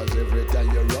 Cause every time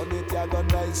you run it, you go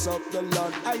nice up the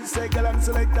lawn. I say galang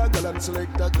selector,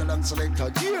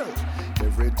 yeah.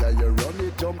 Every time you run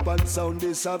it, jump and sound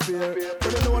disappear.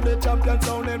 But you know the champion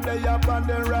sound them they up on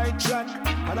the right track.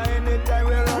 And anytime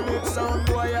we run it, sound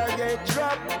boy I get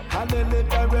dropped. And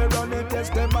anytime we run it,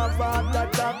 test them have heart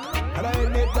attack. And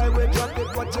anytime we drop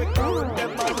it, watch it crowd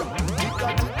them a rock.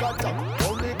 Ticka,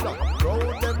 hold it up,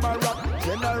 crowd them a rock.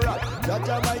 General,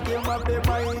 Jaja Mike him up the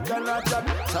mic and a chat.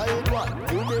 Side one,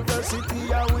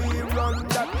 university and we run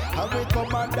that. And we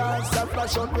come and dance and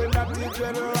flash out we not the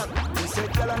general. We say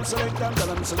galang selector, go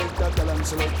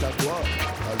on.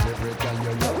 Cause every time you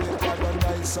run it, I go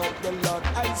nice up the lot.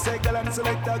 I say galang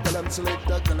selector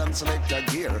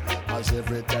gear. Cause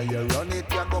every time you run it,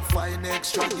 you go find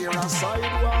extra gear. And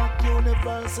sidewalk,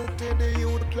 university, the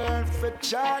youth learn for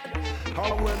chat.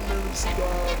 How when them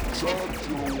start drop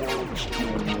you watch.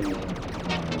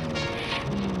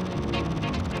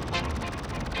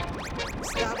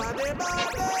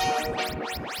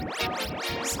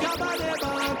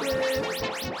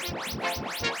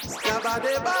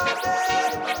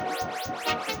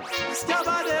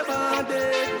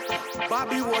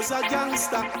 Bobby was a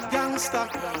gangster, gangster,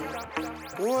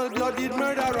 cold-blooded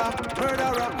murderer,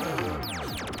 murderer.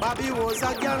 Bobby was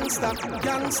a gangster,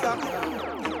 gangster,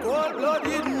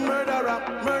 cold-blooded murderer,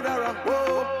 murderer.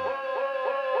 Whoa.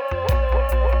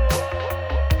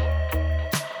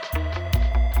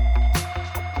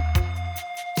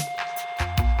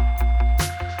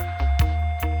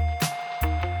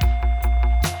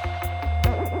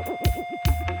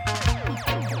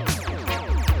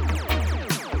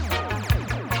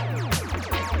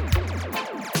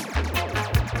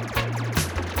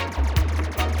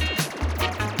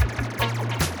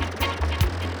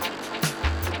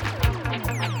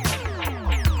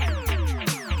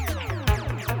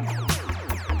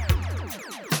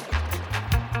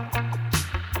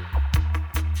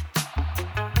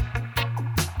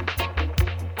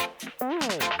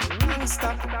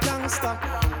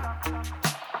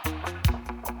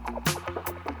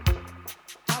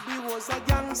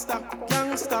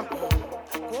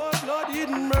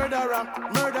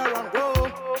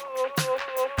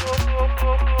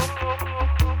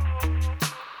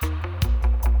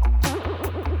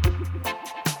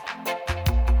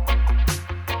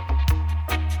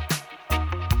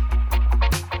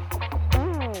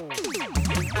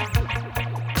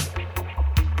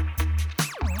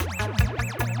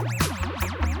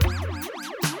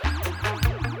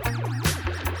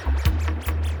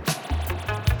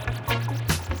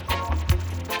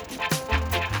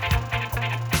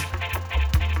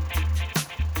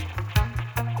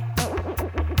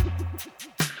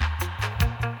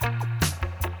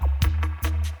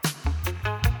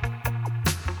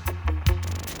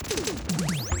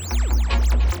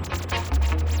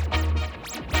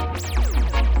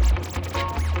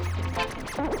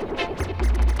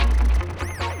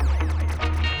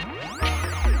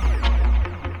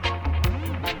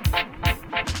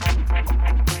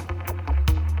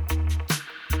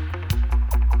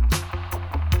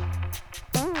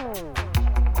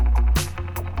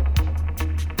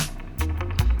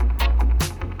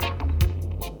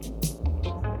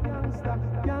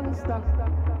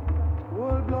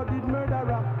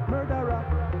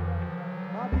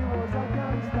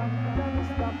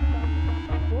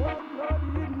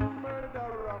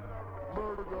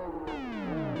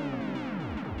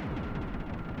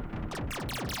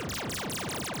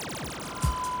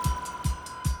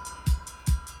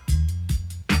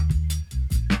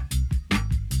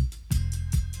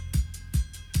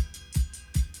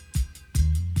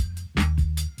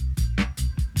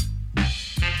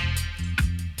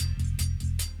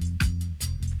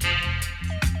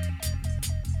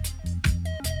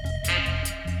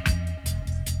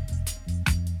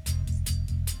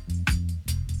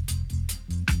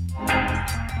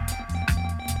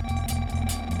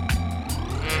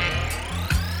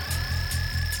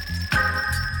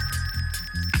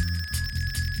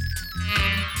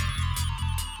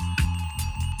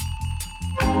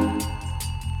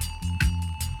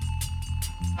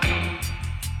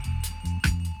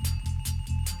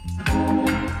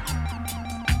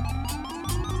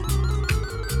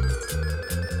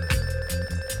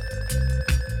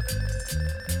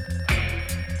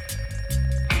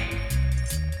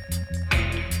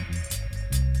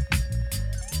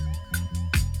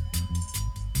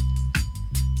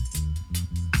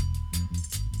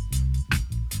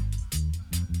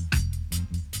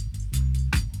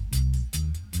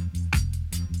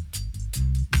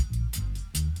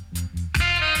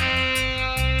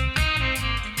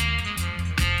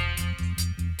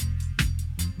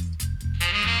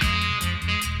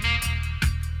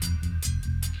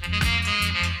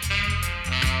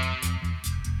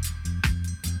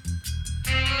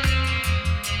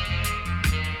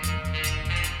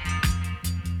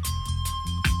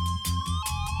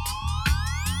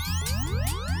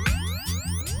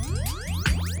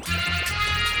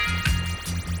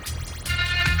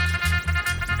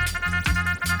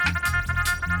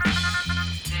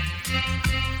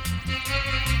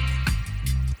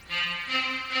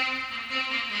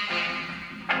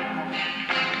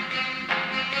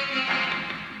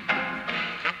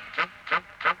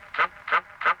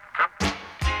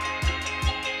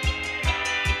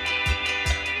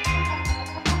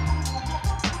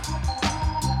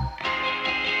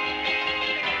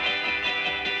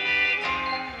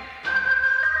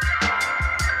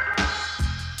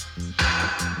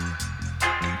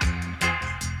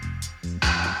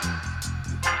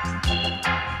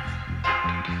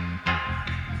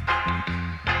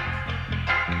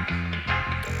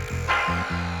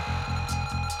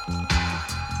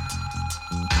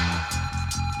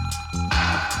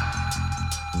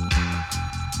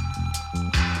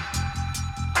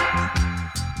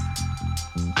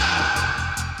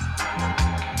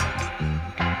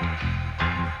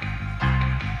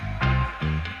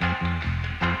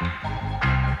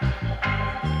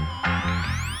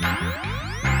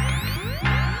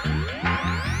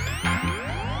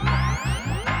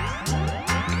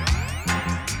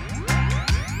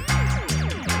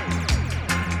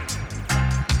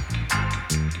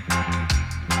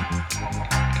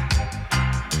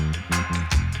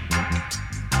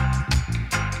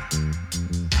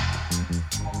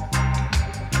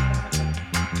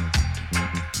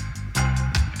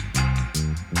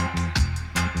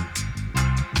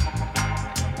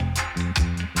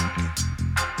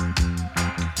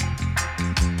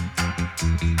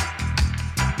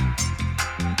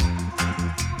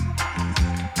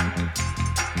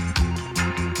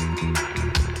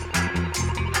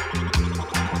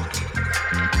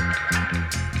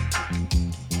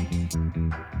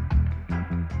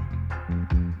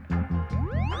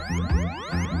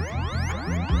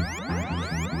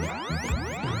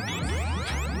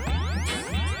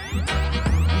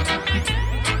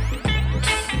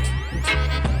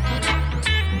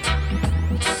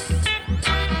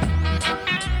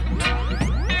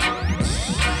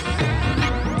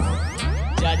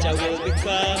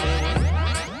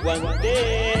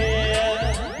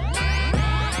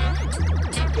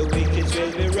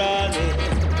 will be running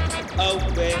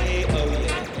away, oh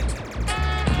yeah.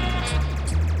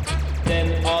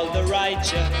 Then all the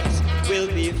righteous will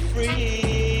be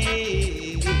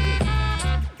free.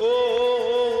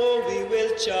 Oh, we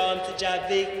will chant Jah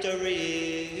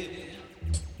victory.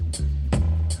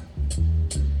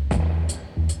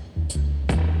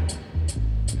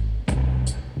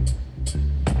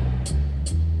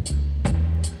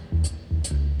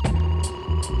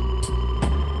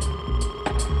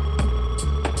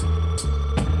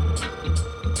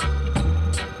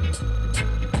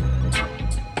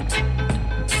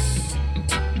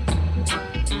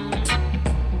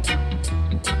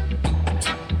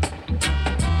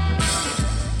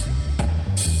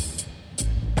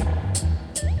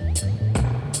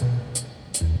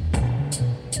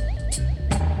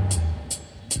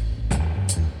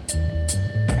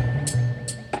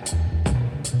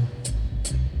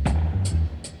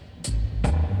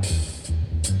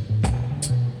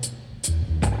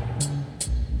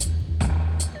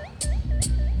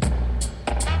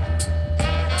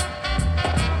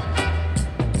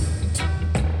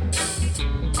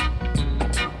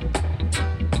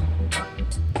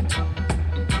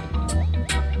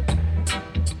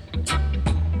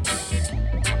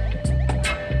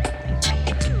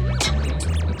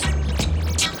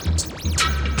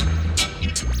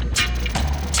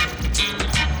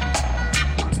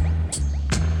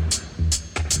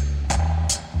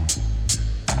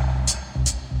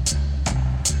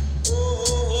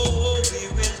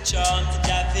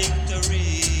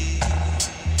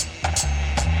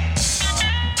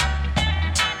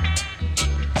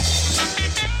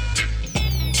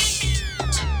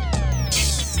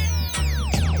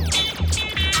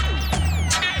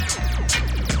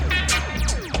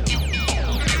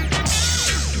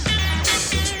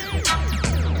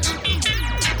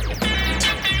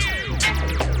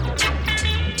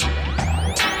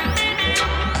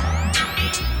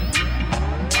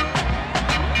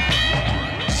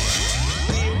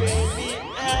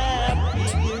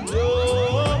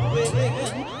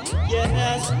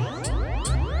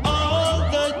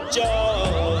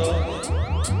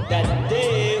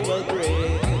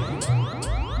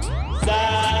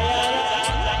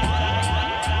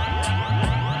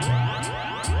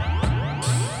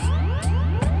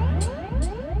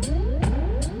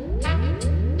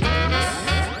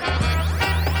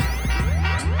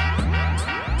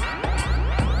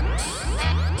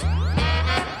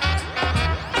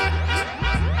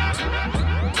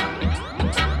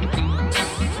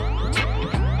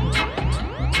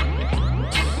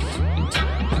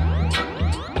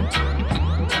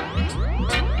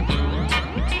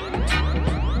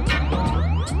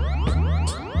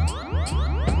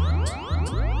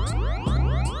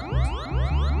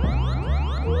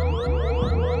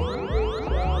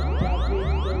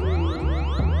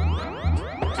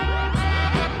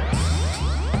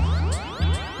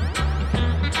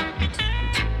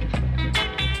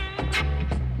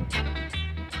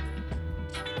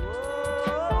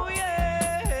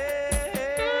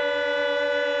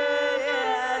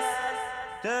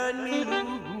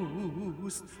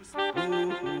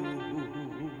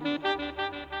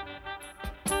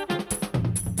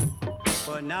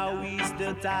 Now is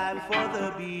the time for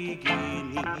the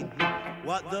beginning.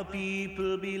 What the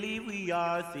people believe we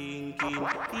are thinking.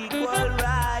 Equal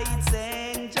rights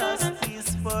and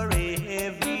justice for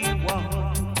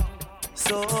everyone.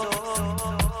 So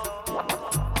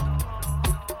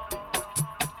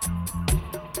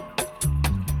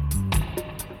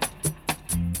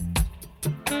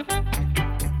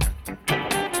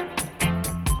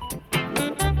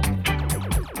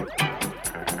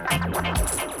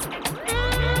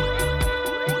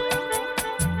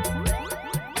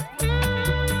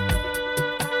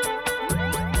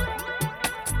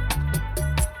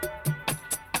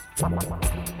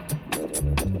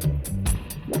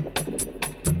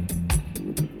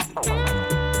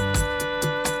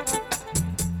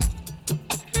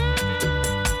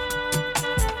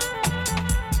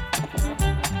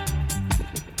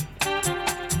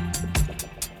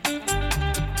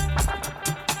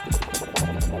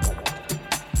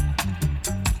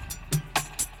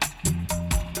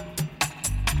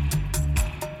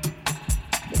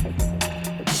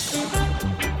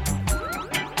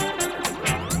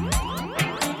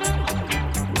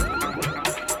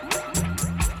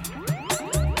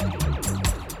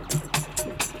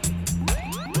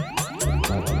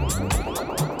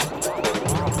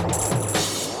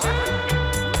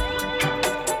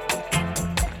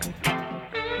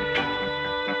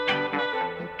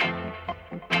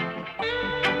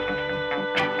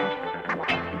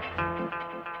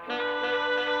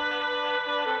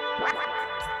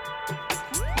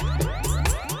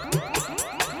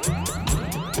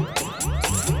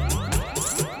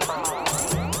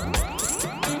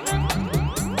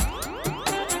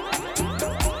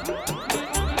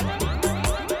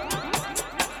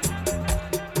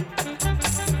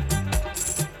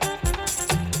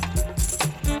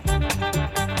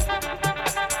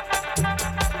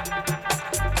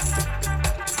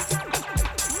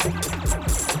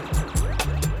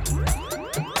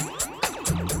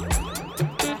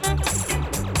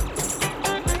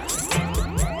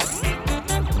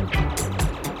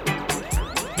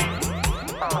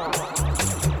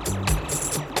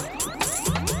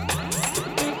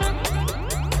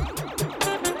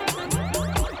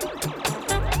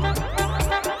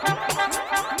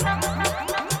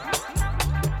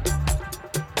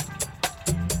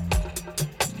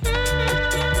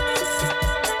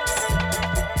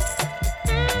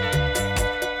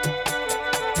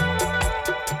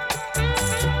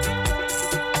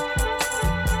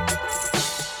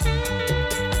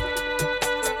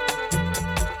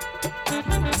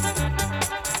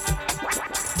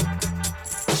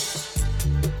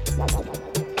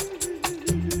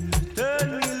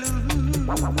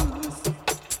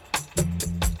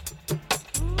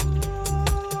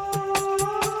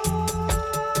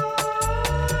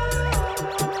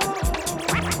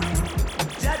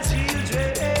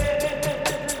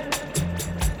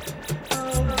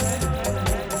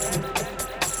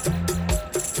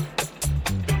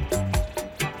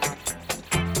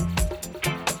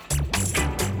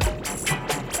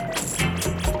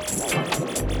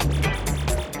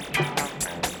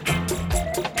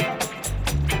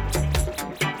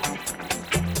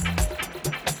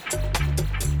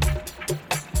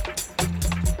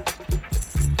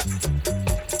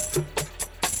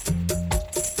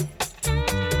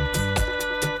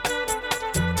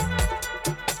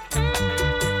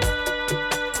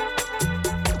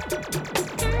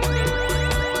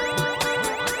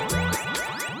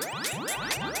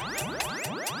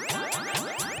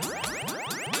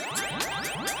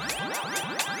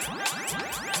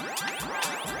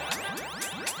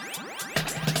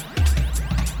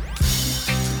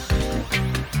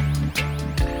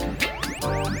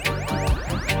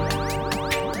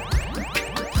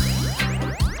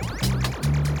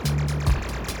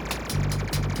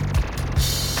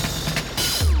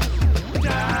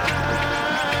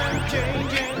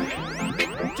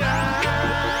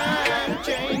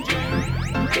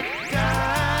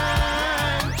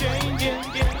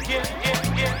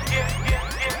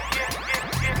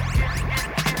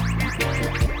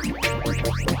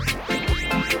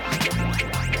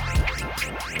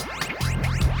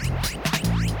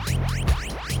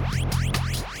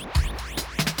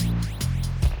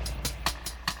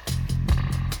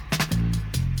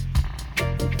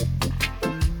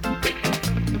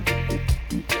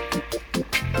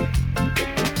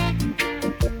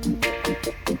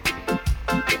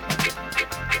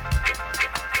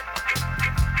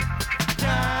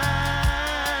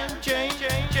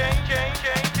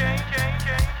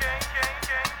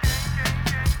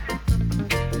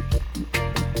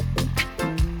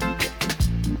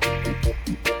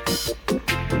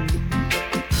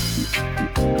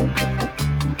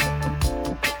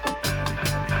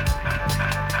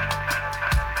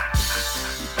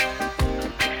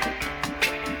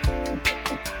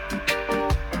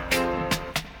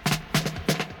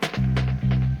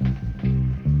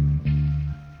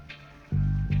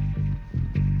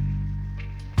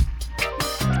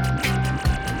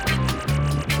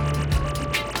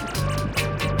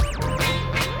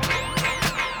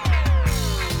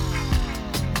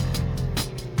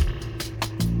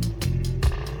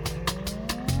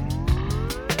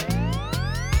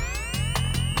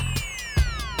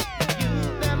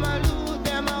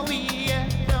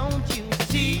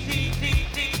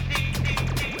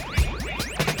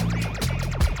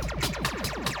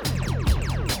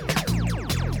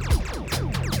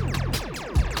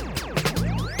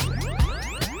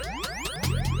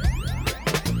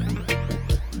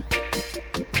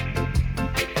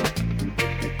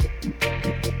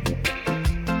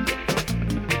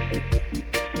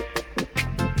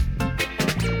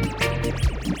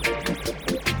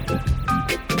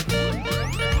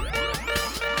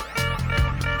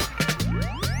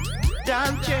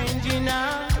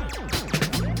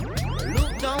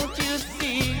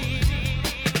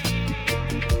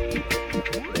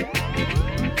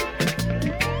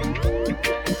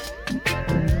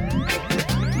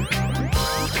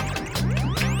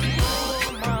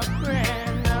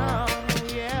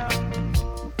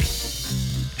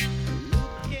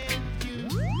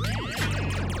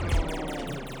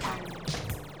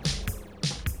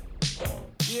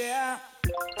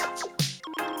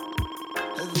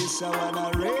this I wanna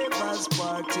ravers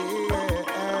party,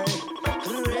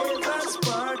 ravers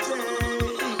party.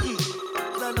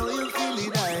 I know you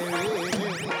feeling irate.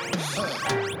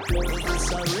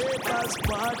 This a ravers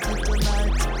party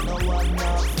tonight. No one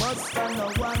not fuss and no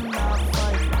one not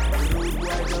fight. Rude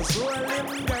boy just hold him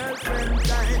girlfriend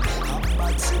tight. I'm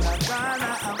back in a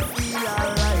corner and feel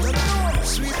alright.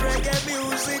 Sweet reggae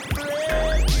music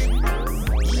playing.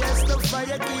 Yes, the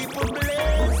fire keep on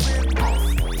blazing.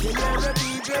 You hear the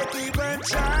DJ keep on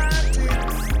chanting.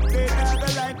 They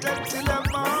never light up till the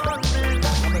morning.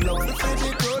 I'm in love with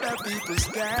the crowd of people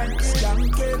skanking.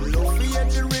 Love to hear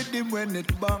the rhythm when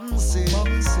it bouncing.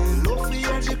 Love to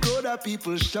hear the crowd of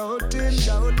people shouting.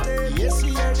 Yes,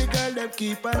 you hear the girl that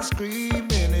keep on screaming.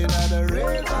 In the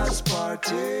ravers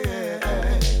party.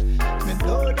 Me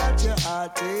know that you're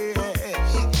hearty.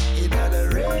 In the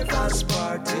ravers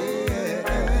party.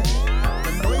 I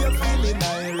know you're feeling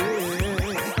irate.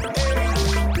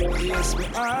 Yes, me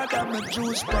hard and me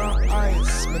juice for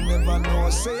ice. Me never know,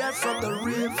 say it from the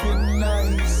raving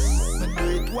nice. Me do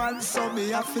it once, so me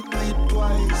have to do it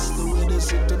twice. The way they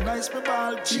sit too nice, me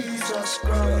ball Jesus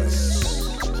Christ.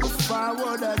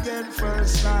 Forward again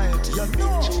first night. You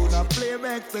know tune a play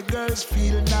make the girls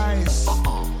feel nice.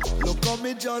 Look how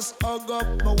me just hug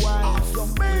up my wife. Your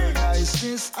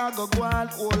niceness I go on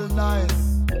all night.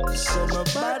 So my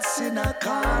bad's in a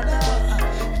corner.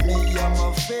 Me and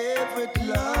my favorite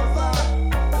lover.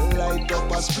 Light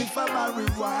up a spliff of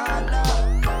marijuana.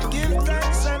 Give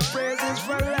thanks and praises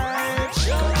for life.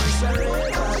 Cause it's a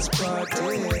ravers party.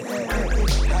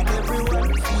 And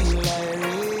everyone feel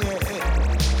irate.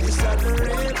 It's a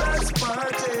ravers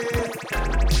party.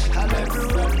 And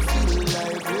everyone feel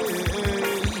irate.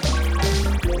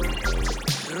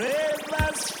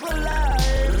 Ravers for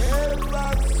life.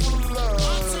 Ravers for love.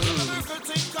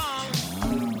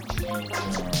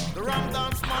 The ram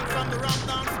dance man from the ram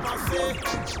dance Basscave.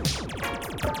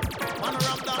 Man, the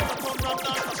ram dance from ram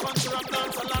dance, country ram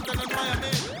dance, London and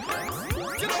Miami.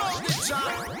 You know the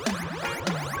chat.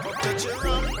 But get your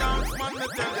ram dance man, me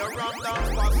tell you ram dance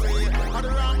Basscave. And the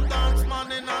ram dance man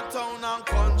in a town and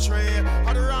country.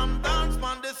 And the ram dance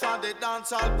man, this and the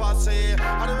dance all passe.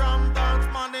 And the ram dance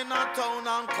man in a town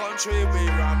and country, we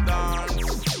ram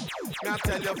dance. I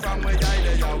tell you from where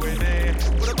you're winning.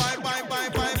 With a bye,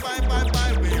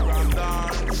 we ram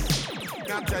dance.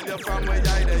 I tell you from where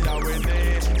you're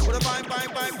winning. With a bye.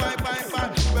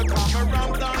 We come a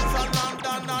ram dance from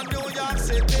London and New York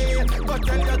City. But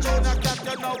tell you Junior Cat,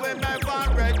 you know we never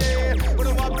ready. With a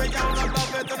whoppy young, I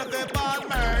love it and a bit bad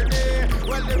murdy.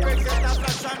 Well, the break get a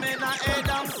flash, I'm in a head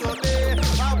and fully.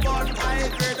 I want high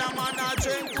grade, I'm on a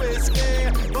drink whiskey.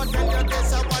 But tell you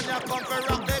this, I want you come for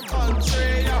rock the country.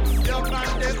 You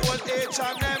can the old age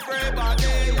and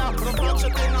everybody. Put a flash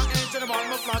it in a inch and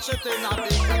one, flash it in a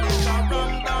big. It's a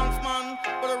ram dance man,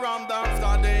 but a ram dance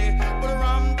daddy. But a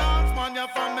ram dance man, you're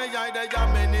from me, yeah, they got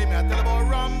me name. I tell about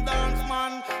ram dance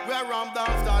man, we're ram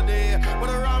dance daddy. But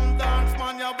a ram dance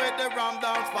man, you're with the ram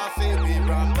dance Basscave, we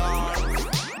ram dance.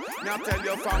 Now tell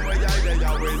you from where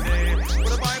you're winning.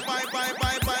 But a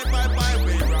bye,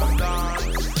 we ram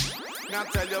dance. Now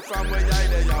tell you from where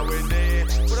you're winning.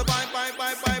 But a bye.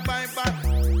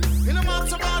 In a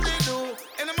matter what they do,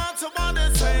 in a matter what they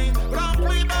say. But I'm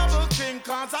playing double king,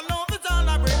 cause I know it's all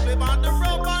I bring me. But the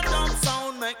rubber dumb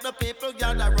sound make the people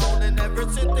gather round in every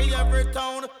city, every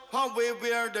town. How we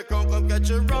wear the crown, come get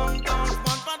your rum dance.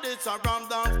 Man for this a rum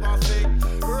dance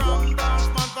Basscave. Rum dance,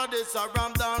 man for this a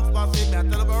rum dance Basscave. Me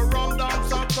tell about rum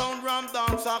dance a town, rum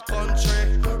dance a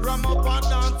country. Rum up a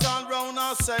dance and round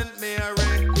a St.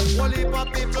 Mary. One heap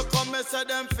of people come and say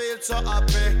them feel so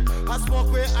happy. I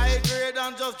smoke with high grade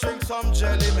and just drink some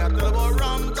jelly. Me tell about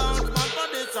rum dance, man for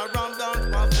this a rum dance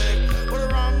Basscave. But a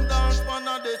rum dance, man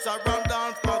for this a rum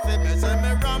dance Basscave. Me say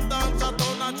me rum dance a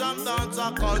town, a jam dance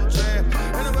a country.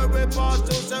 Anyway we pass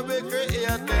to say we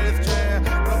create this tree.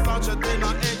 But I flash it in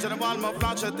a inch and one more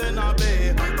flash it in a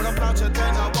bay. But I flash it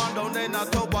in a one down in a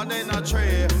two, one in a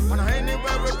tree. And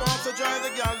anywhere we pass to drive the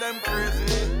girl them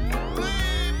crazy.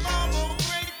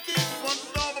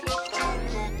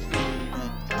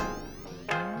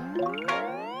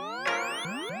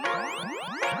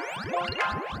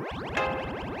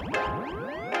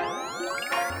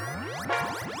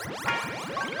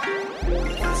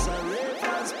 It's a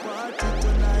ravers party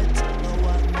tonight. No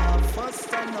one now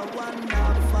fuss and no one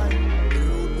now fight.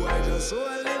 Rude boy just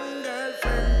holding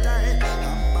girlfriend tight.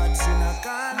 I'm bad in a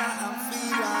corner and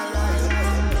feel alright.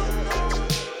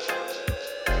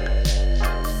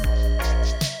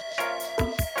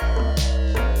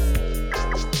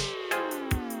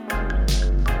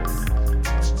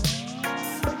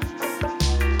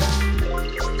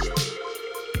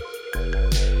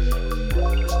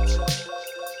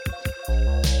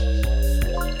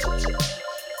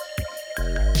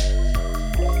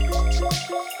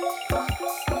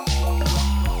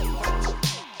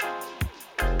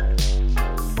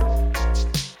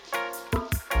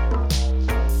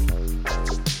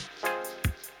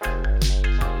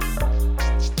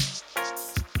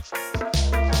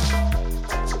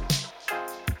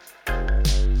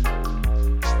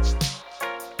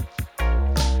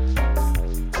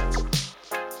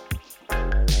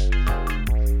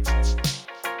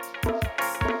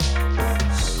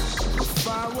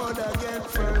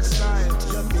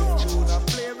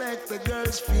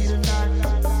 me tonight.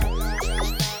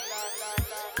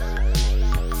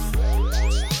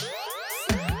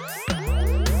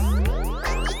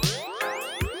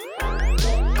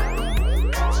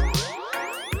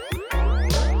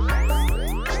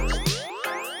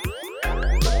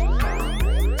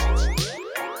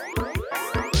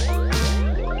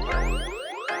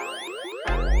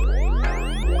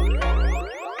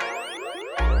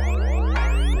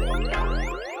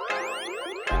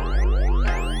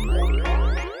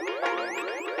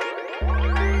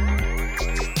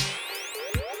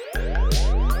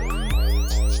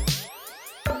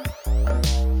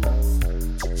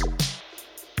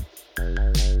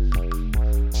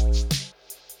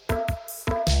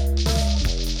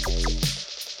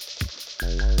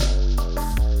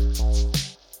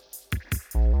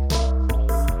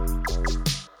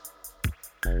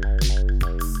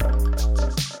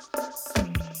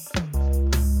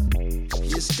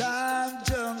 Yes, time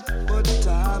junk, but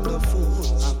time the fool.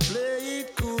 I play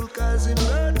it cool cause he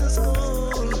learned to school.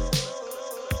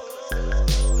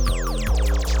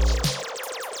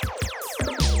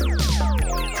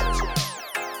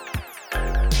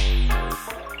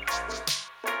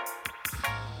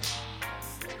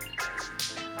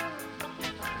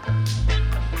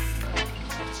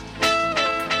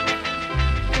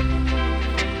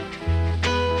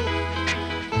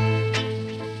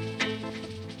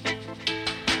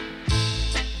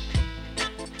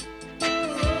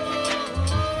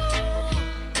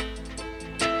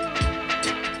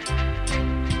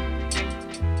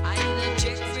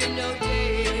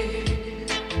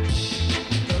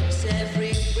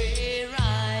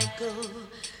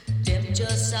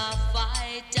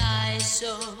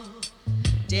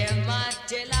 Them a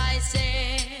tell I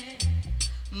say,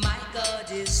 my God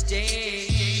is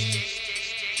dead.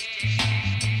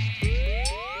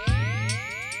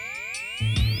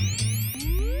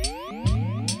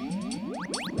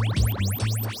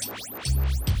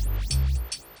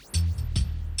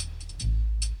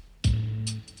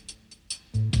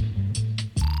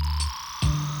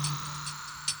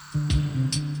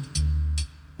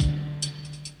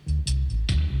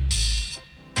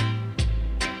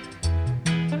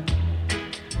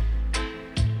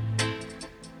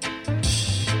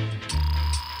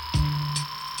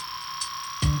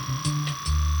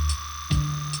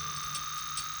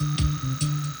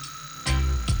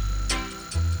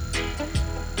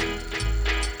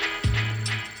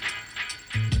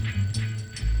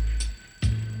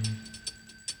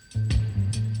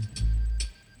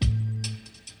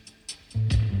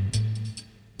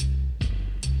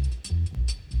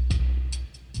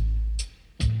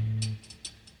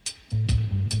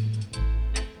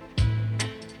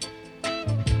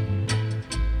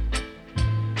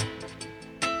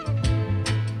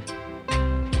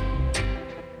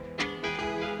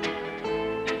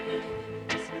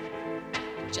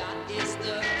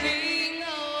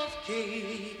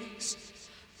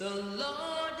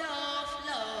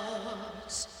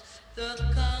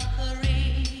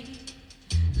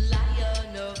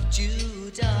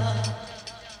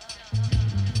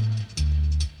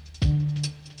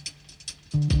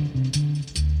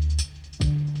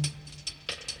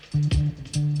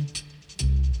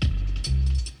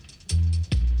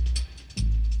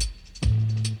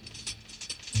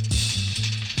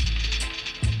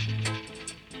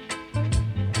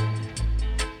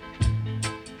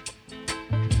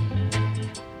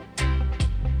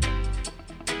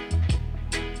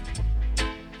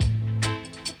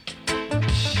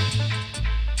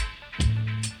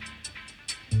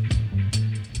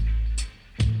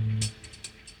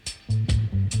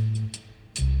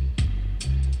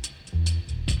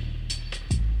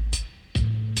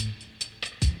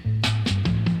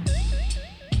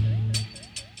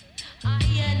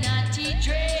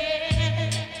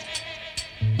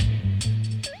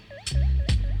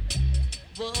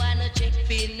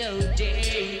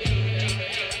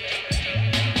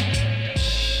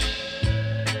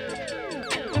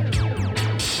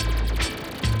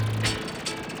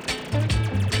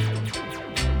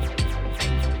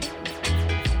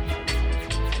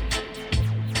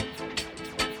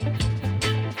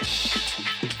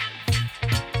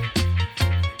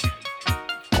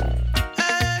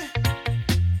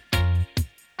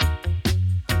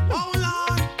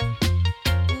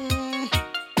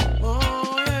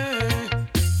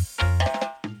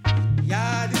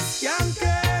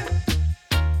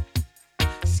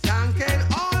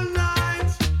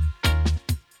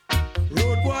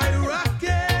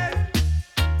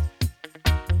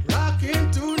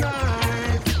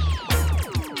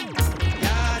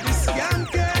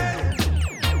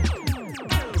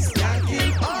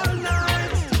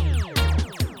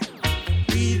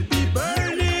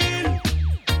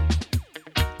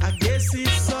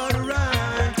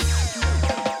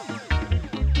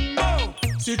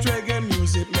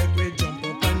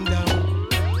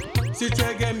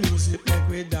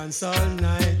 we dance all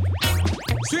night.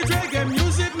 Sweet reggae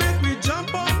music make we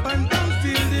jump up and down.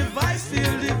 Feel the vibes,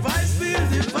 feel the vibes, feel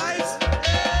the vibes.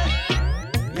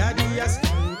 Yeah, the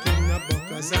skunk in a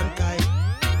buckers and tie.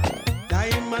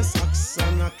 Diamond socks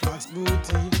and a clocks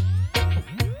booty.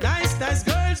 Nice, nice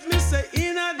girls, me say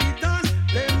in a the dance.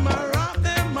 Them a rock,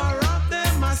 them a rock,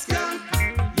 them a skank.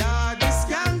 Yeah, the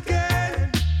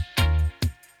skanking,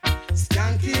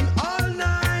 skanking all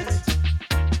night.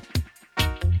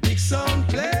 Big sound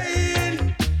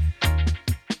playing,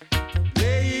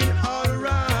 playing all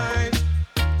right.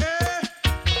 Yeah.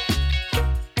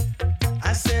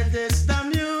 I said it's the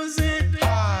music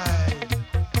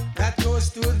that goes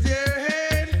to their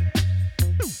head,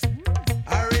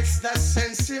 or it's the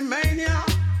sensimania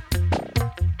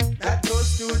that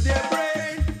goes to their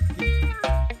brain.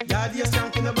 Yeah, the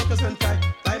skank in the buckers and tie.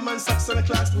 Diamond socks on the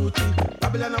clocks booty.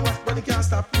 Babylon a watch but they can't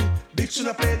stop me. Big tune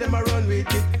a play, them a run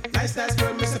with it. Nice, nice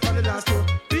girl, miss up on the dance floor.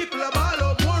 People are ball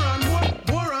out more and more,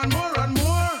 more and more and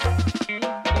more.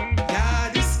 Yeah,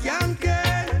 the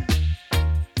skanking,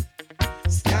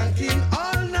 skanking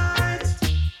all night.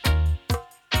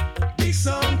 Big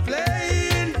sound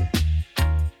playing,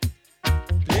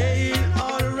 playing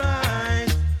all right.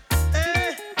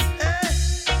 Hey, hey.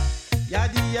 Yeah,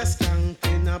 the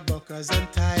skanking a buckers and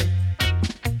tie.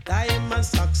 Diamond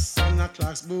socks and a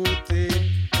clocks booty.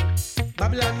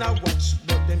 Babylon a watch,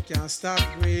 but them can't stop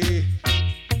we.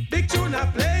 Big tune a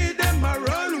play, them a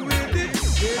run with it.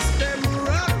 Yes, them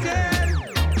rocking,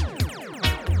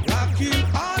 rocking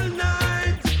all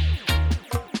night.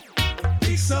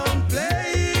 Big song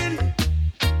playing,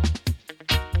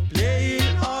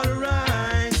 playing all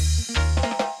right.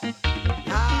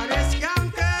 Now they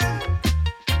skanking,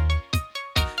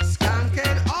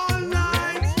 skanking all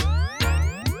night.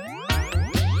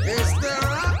 It's the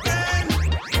rocking,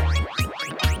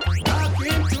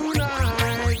 rocking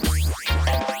tonight.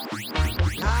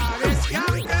 Now they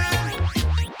skanking,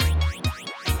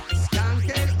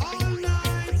 skanking all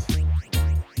night.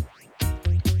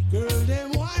 Girl, them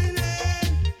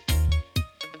whining,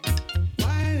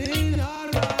 whining all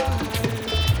right.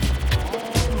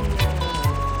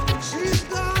 She's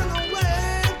gone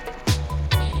away,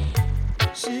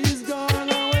 she's gone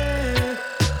away,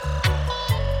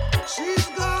 she's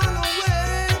gone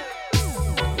away.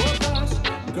 Oh gosh,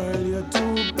 girl, you're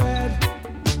too bad,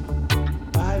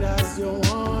 bad as you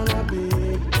wanna be.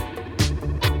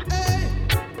 Hey,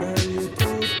 girl, you're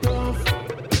too tough,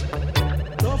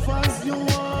 tough as you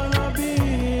wanna be.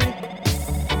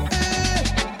 Hey,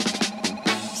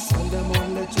 Sunday,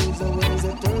 Monday, Tuesday,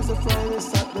 Wednesday, Thursday, Friday,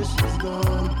 Saturday, she's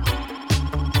gone.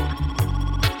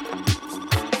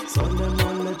 Sunday,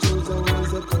 Monday, Tuesday,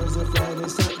 Wednesday, Thursday, Friday,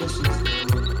 Saturday, she's gone.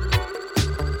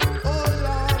 Oh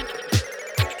Lord,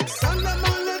 Sunday,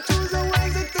 Monday, Tuesday,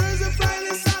 Wednesday, Thursday,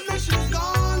 Friday, Saturday, she's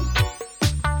gone.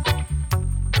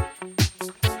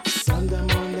 Sunday,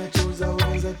 Monday, Tuesday,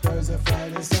 Wednesday, Thursday,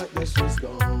 Friday, Saturday, she's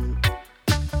gone.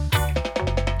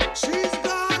 She's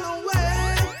gone away.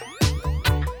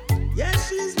 Yeah,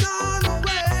 she's gone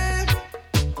away.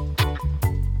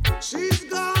 She's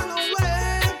gone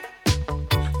away.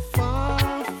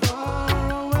 Far,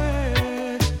 far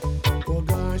away. Oh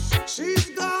gosh, she's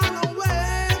gone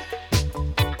away.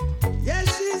 Yeah,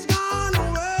 she's gone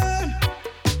away.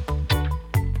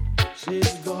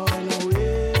 She's gone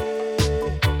away.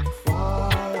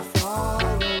 Far,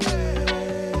 far away.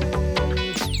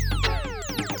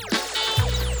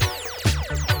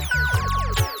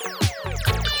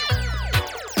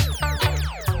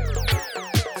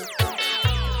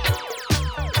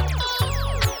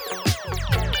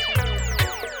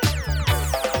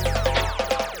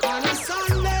 On a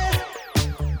Sunday,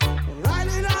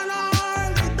 riding on a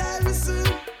Harley Davidson.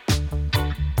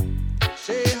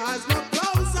 She has no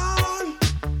clothes on,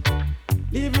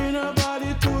 leaving her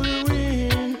body to the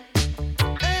wind.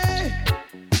 Hey,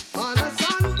 on a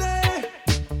Sunday,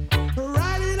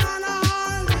 riding on a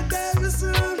Harley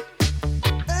Davidson.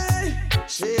 Hey,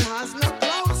 she has no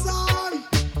clothes on,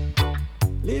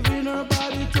 leaving her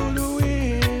body to the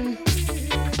wind.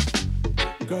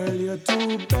 Girl, you're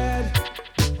too bad,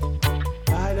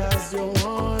 bad as you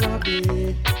wanna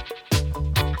be.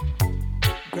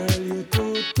 Girl, you're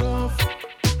too tough,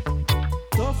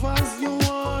 tough as you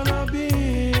wanna be.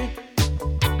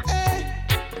 Hey,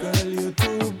 girl, you're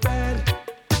too bad,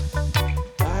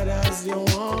 bad as you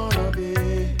wanna be.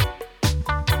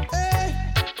 Hey,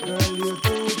 girl, you're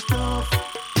too tough,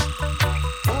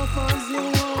 tough as you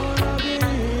wanna be.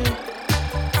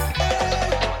 Hey,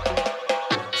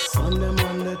 Sunday,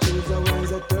 Monday, Tuesday,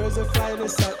 Wednesday, Thursday, Friday,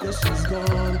 Saturday, she's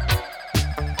gone.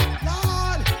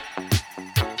 Lord,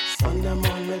 Sunday,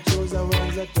 Monday, Tuesday,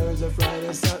 Wednesday, Thursday,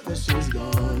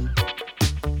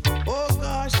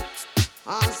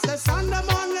 Sunday,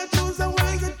 Monday, Tuesday,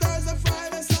 Wednesday, Thursday,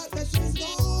 Friday, Saturday, she's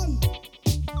gone.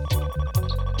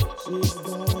 She's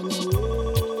gone away,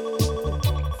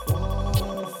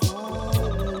 far, far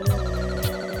away.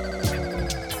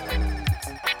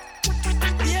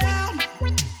 Yeah,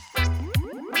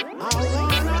 I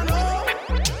wanna know.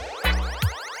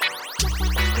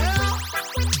 Yeah.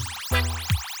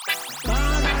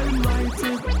 God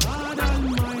Almighty, God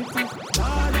Almighty,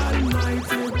 God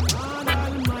Almighty, God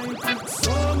Almighty.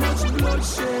 So much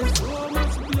bloodshed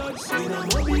in a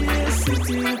Mobile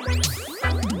city.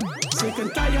 Sick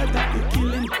and tired of the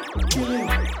killing.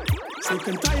 Sick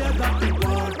and tired of the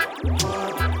war.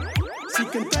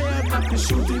 Sick and tired of the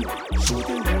shooting.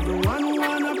 Everyone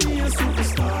wanna be a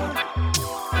superstar.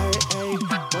 Hey,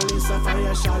 police a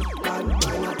fire shot, bad,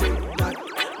 why not take that?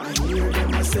 I hear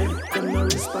them a say, them no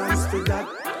response to that.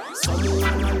 Some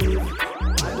wanna live,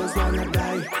 others wanna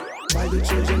die. Why the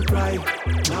children cry?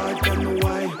 Lord, tell me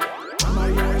why. Am I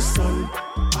your son?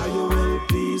 Are you well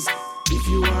pleased? If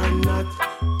you are not,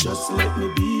 just let me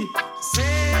be.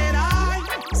 Said I.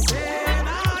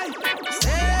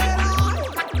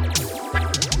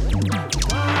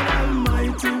 God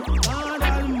Almighty, God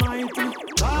Almighty,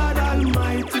 God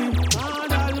Almighty,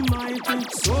 God Almighty.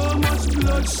 So much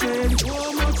bloodshed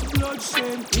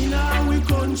in our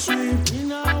country,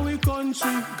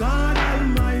 God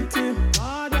Almighty,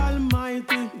 God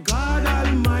Almighty, God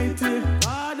Almighty,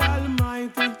 God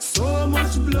Almighty. So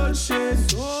much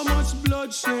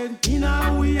bloodshed in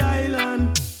our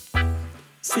island.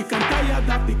 Sick and tired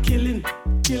of the killing.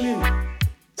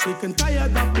 Sick and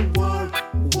tired of the war.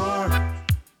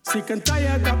 Sick and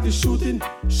tired of the shooting.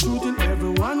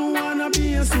 Everyone wanna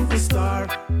be a superstar.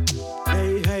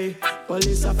 Hey,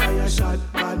 police a fire shot,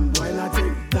 bad, why not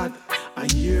take that? I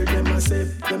hear them a say,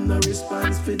 them no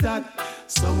response for that.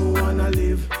 Some wanna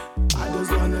live, others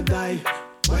wanna die.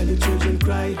 While the children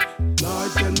cry,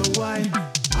 Lord tell me why.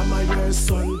 Am I your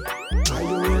son? Are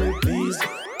you well pleased?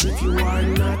 If you are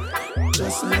not,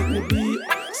 just let me be.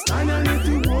 Stand a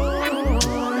little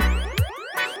boy.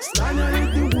 Stand a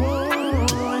little boy.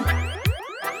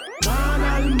 God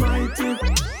Almighty.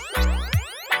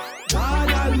 God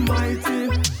Almighty.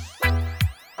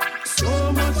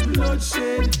 So much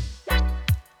bloodshed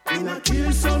in a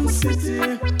kill some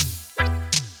city.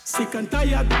 Sick and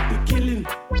tired of the killing.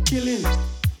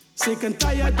 Sick and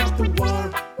tired of the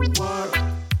war.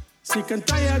 Sick and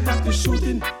tired of the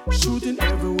shooting.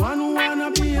 Everyone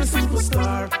wanna be a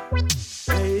superstar.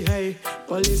 Hey,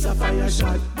 police a fire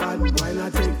shot, bad, why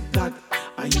not take that?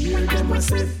 I hear them a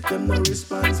say, them no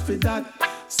response for that.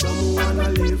 Some wanna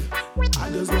live,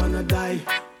 others wanna die.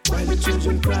 While the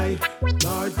children cry,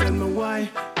 Lord tell me why.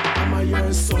 Am I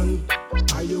your son?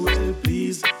 Are you well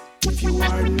pleased? If you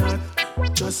are not,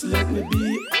 just let me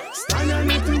be. Stand a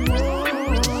little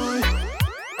boy.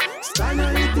 Stand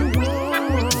a little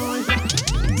boy.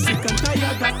 Sick and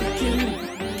tired of the killing.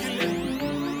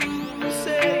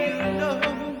 Say you know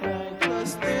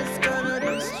justice gonna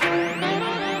destroy.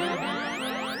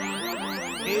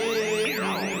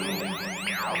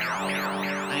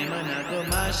 I'm an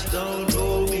mash down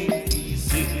low in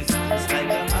pieces. It's like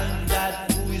a man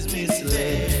that who is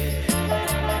misled.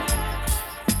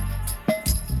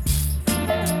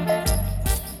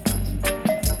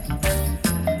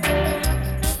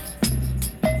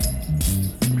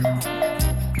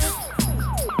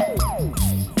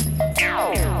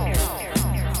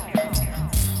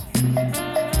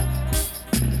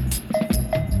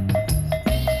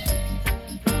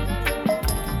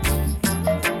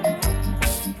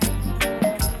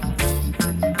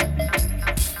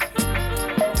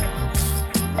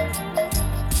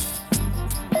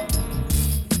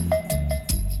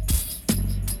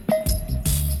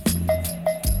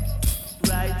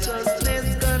 Righteousness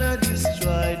gonna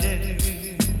destroy them.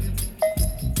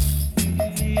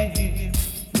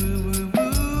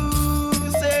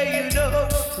 Say you know,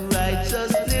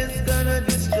 righteousness gonna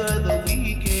destroy the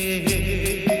wicked.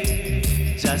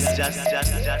 Just.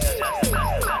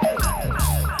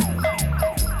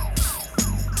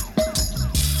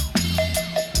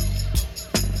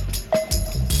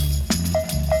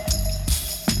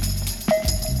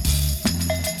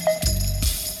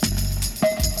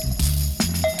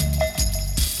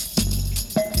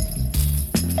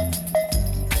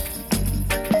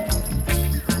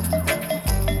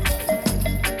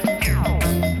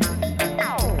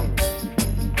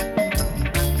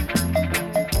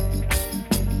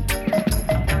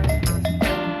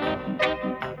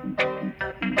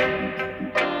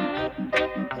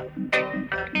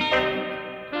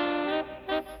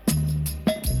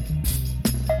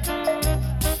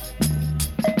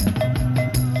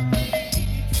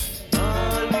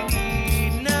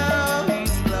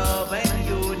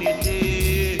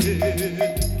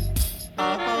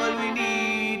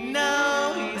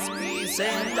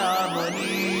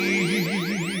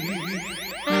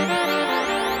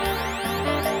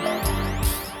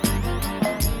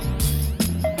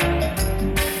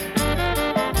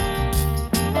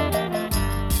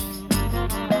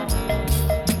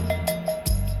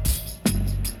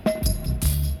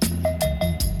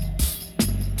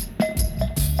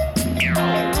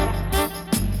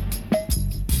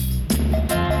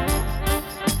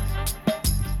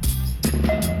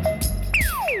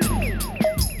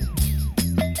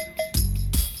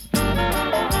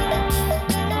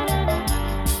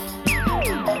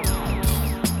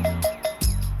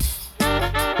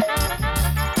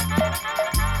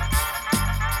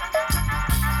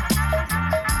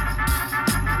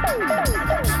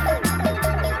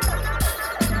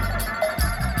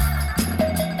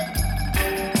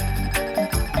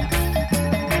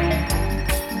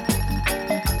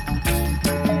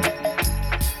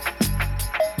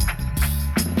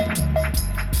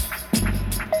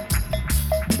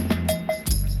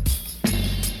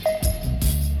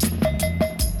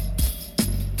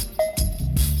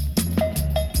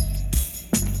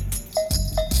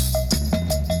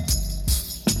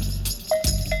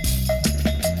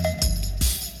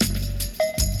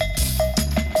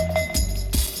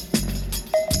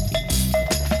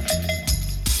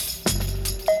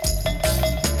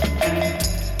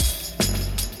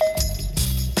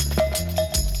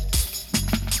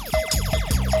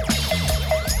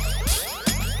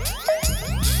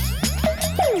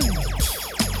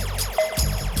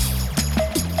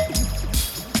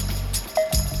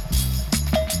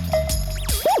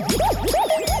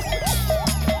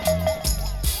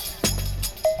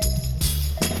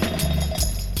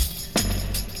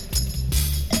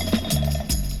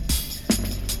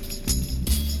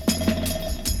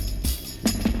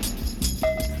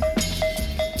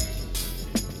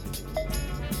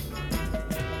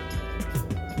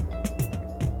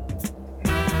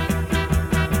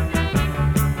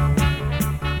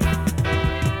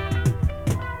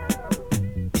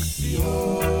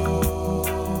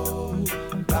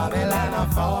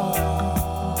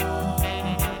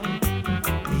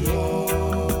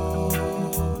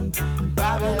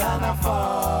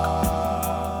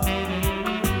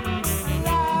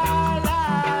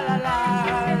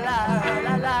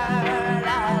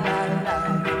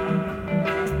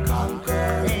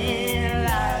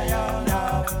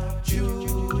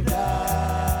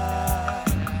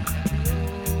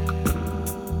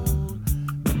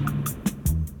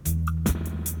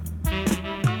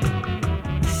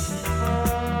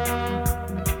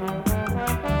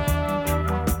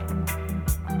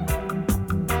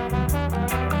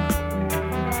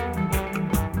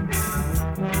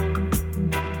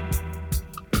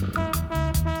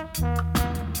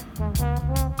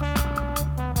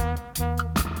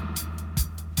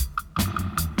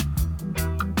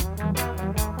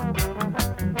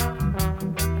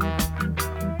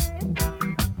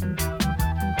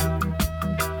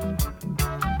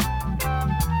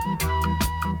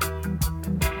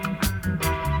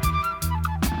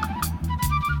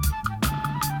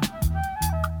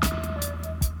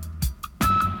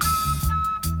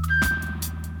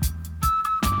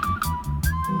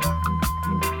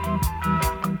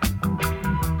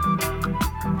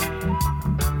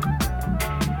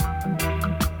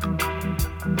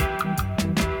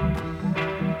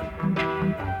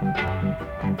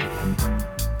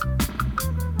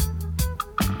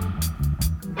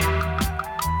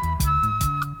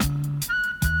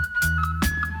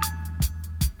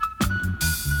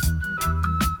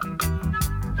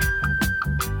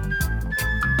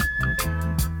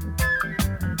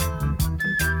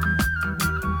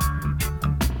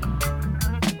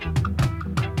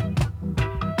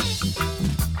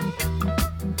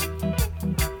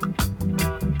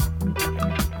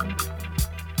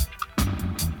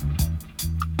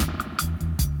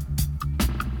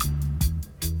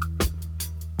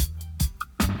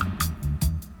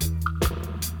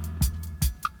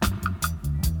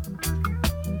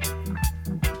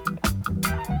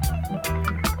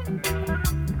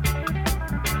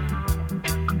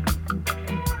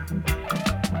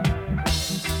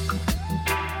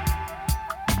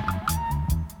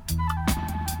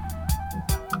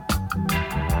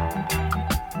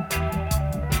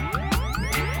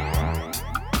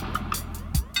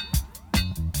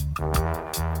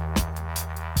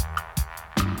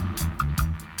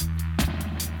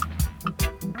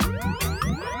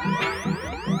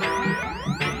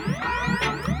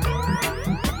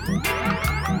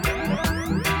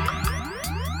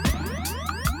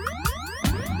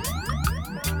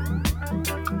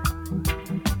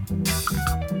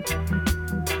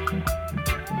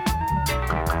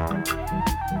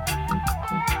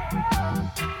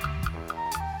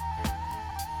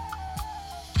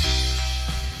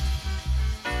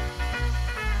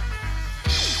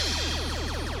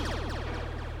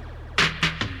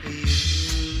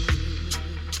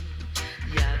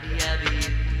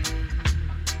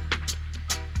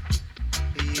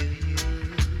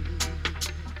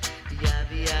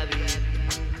 Yabby.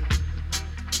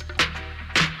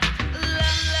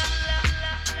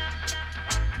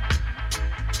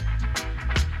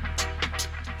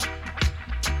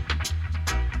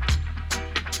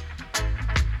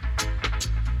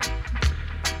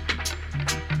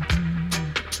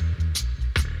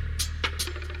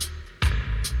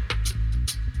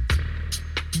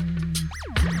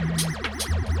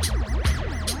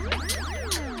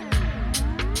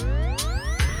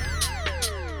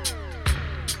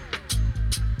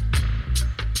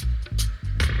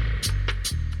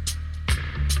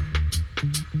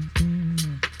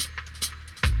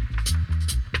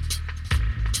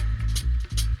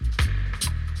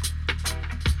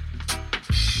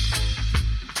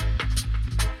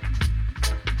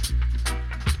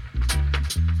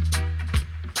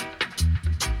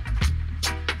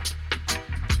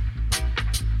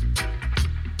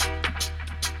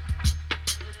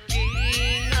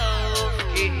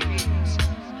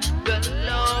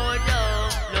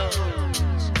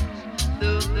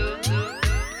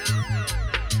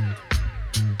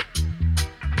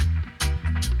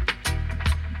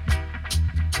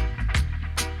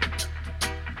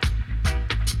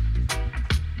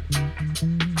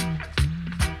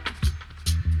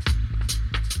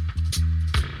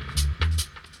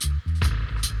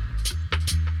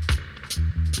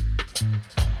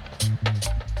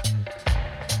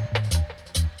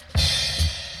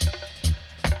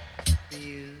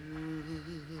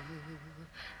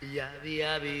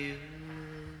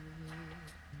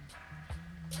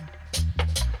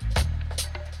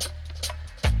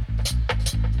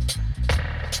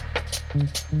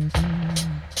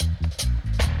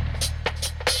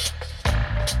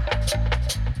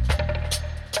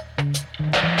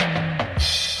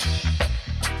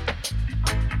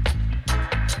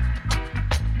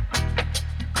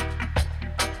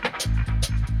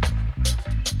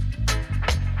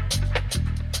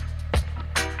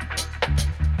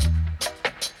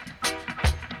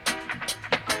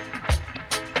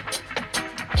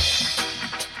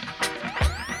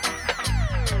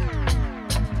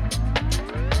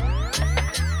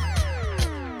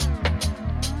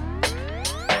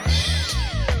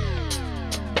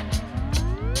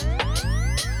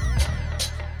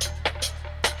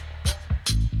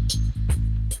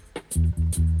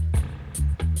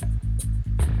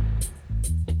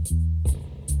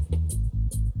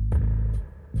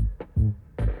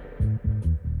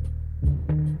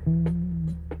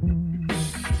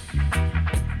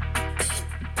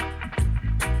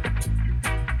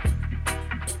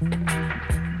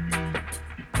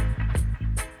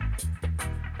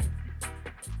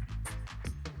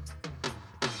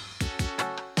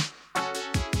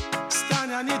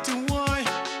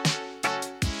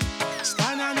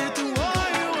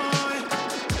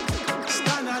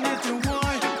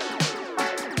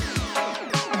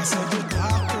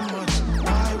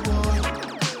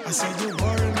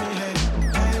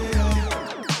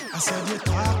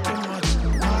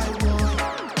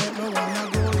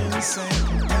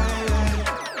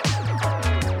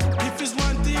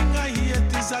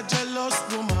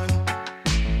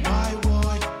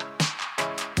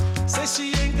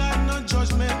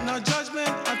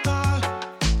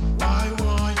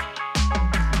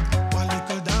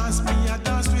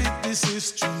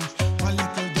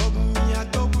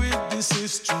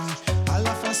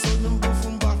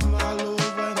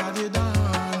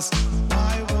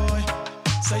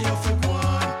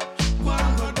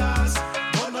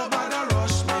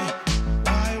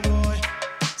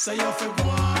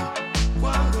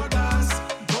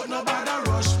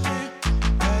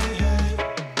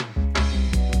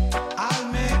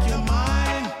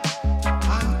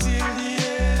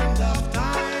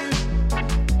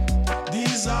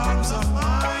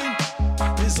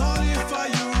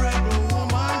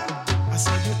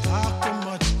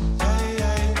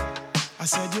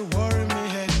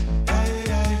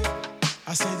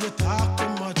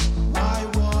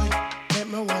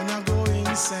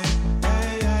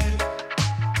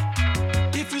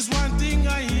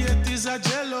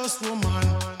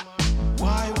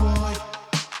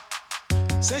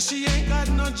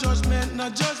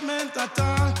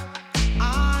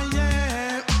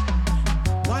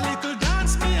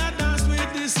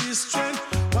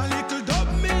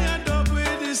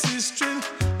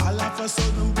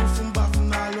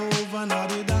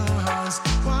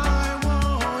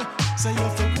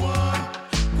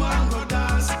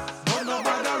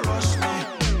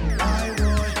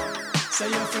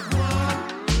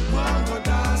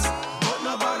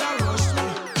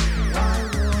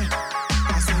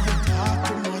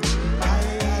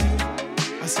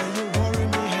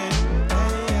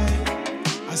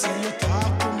 I say you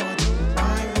talk too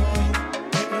much.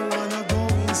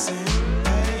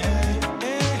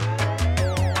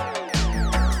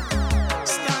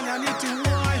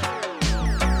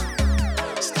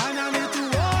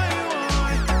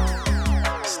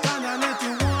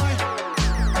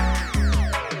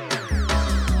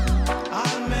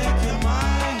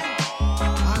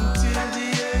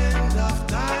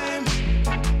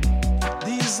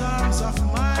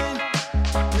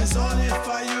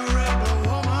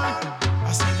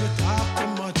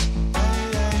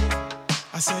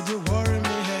 said you worry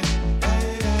me, hey,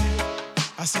 hey, hey.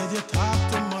 I said you talk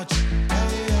too much,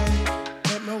 hey, hey.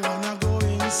 Make me wanna go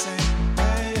insane,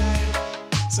 hey, hey.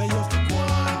 Say you have to go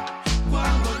on,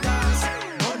 go dance.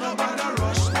 But nobody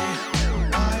rush me,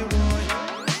 my boy.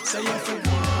 Say you have to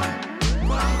go on,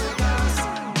 go dance.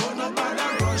 But nobody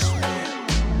rush me,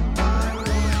 my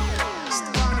boy.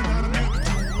 Stand on me.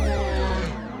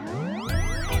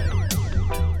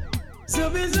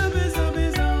 Zubby, zubby, zubby,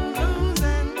 zum, oh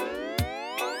Lord.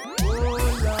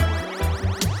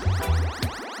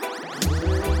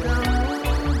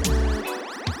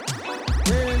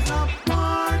 There's a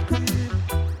party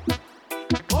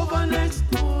over next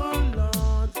door,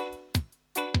 Lord,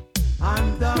 and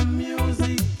the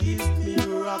music keeps me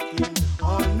rocking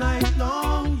all night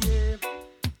long, yeah.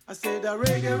 I said a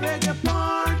reggae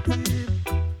party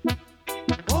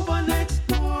over next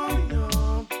door,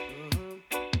 yeah.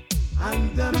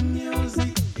 And the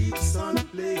music keeps on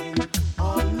playing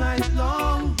all night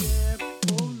long, yeah.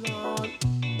 Oh Lord,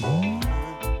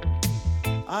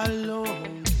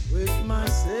 alone with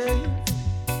myself,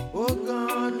 oh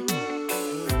God,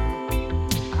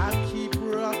 I keep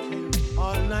rocking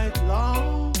all night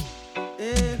long,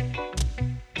 yeah.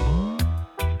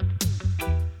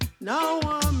 Now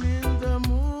I'm in the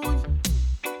mood,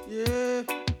 yeah.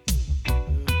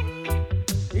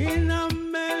 In a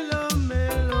mellow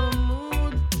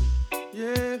mood,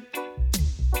 yeah.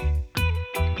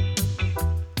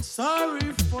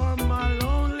 Sorry for my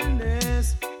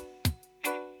loneliness.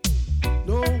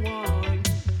 No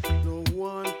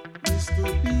one is to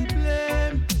be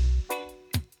blamed.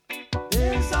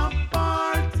 There's a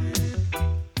party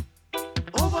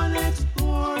over next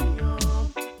door, yeah.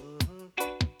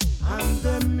 And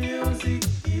the music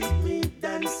keeps me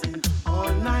dancing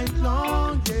all night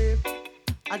long, yeah.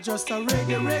 I just a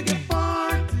reggae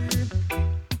party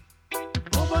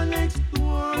over next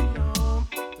door, yeah.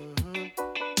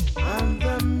 And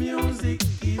the music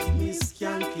keeps me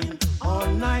skanking all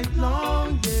night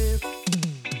long, yeah.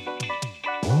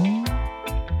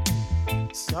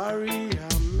 Sorry,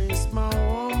 I miss my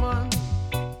woman.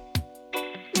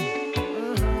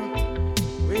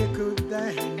 We could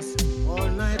dance all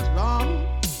night long.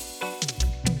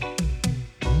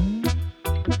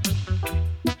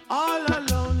 All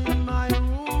alone in my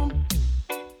room.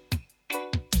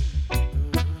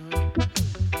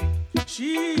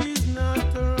 She's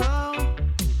not around,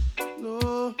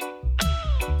 no.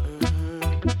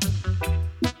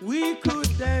 We could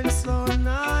dance all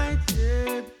night,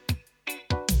 yeah.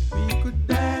 We could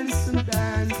dance and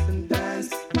dance and dance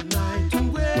the night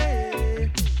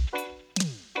away.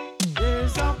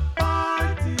 There's a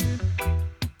party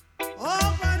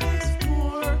over this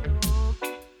door,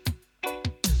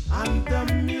 and the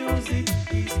music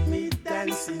keeps me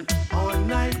dancing all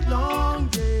night long,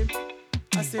 yeah.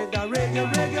 I said a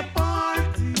reggae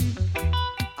party.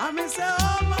 I mean say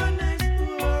over next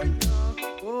door,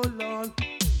 yeah. Oh Lord,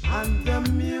 and the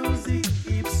music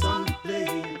keeps on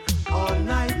playing all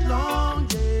night long,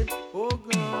 yeah. Oh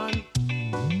God,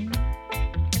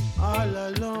 all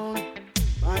alone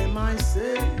by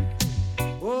myself.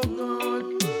 Oh God,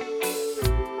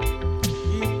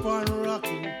 keep on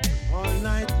rocking all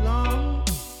night long,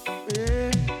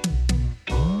 yeah.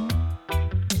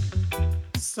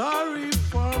 Sorry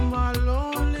for my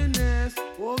loneliness,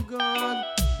 oh God.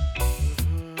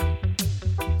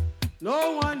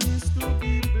 No one is to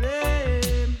be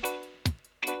blamed.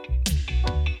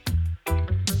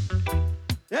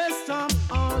 Yes, I'm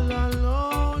all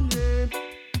alone, yeah.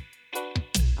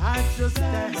 I just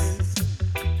dance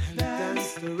and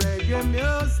dance to reggae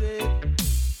music.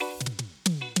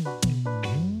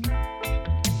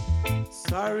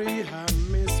 Sorry, I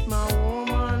miss my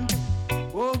woman,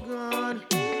 oh God.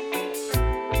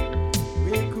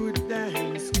 We could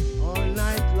dance all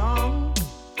night long.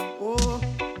 Oh,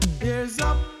 there's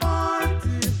a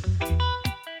party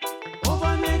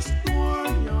over next door,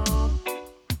 yeah.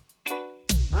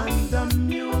 And the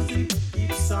music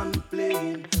keeps on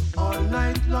playing all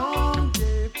night long,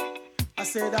 yeah. I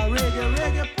said a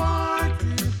reggae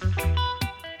party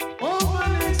over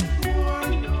next door,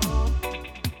 yeah.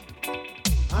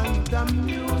 And the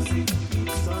music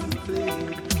keeps on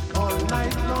playing all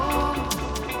night long.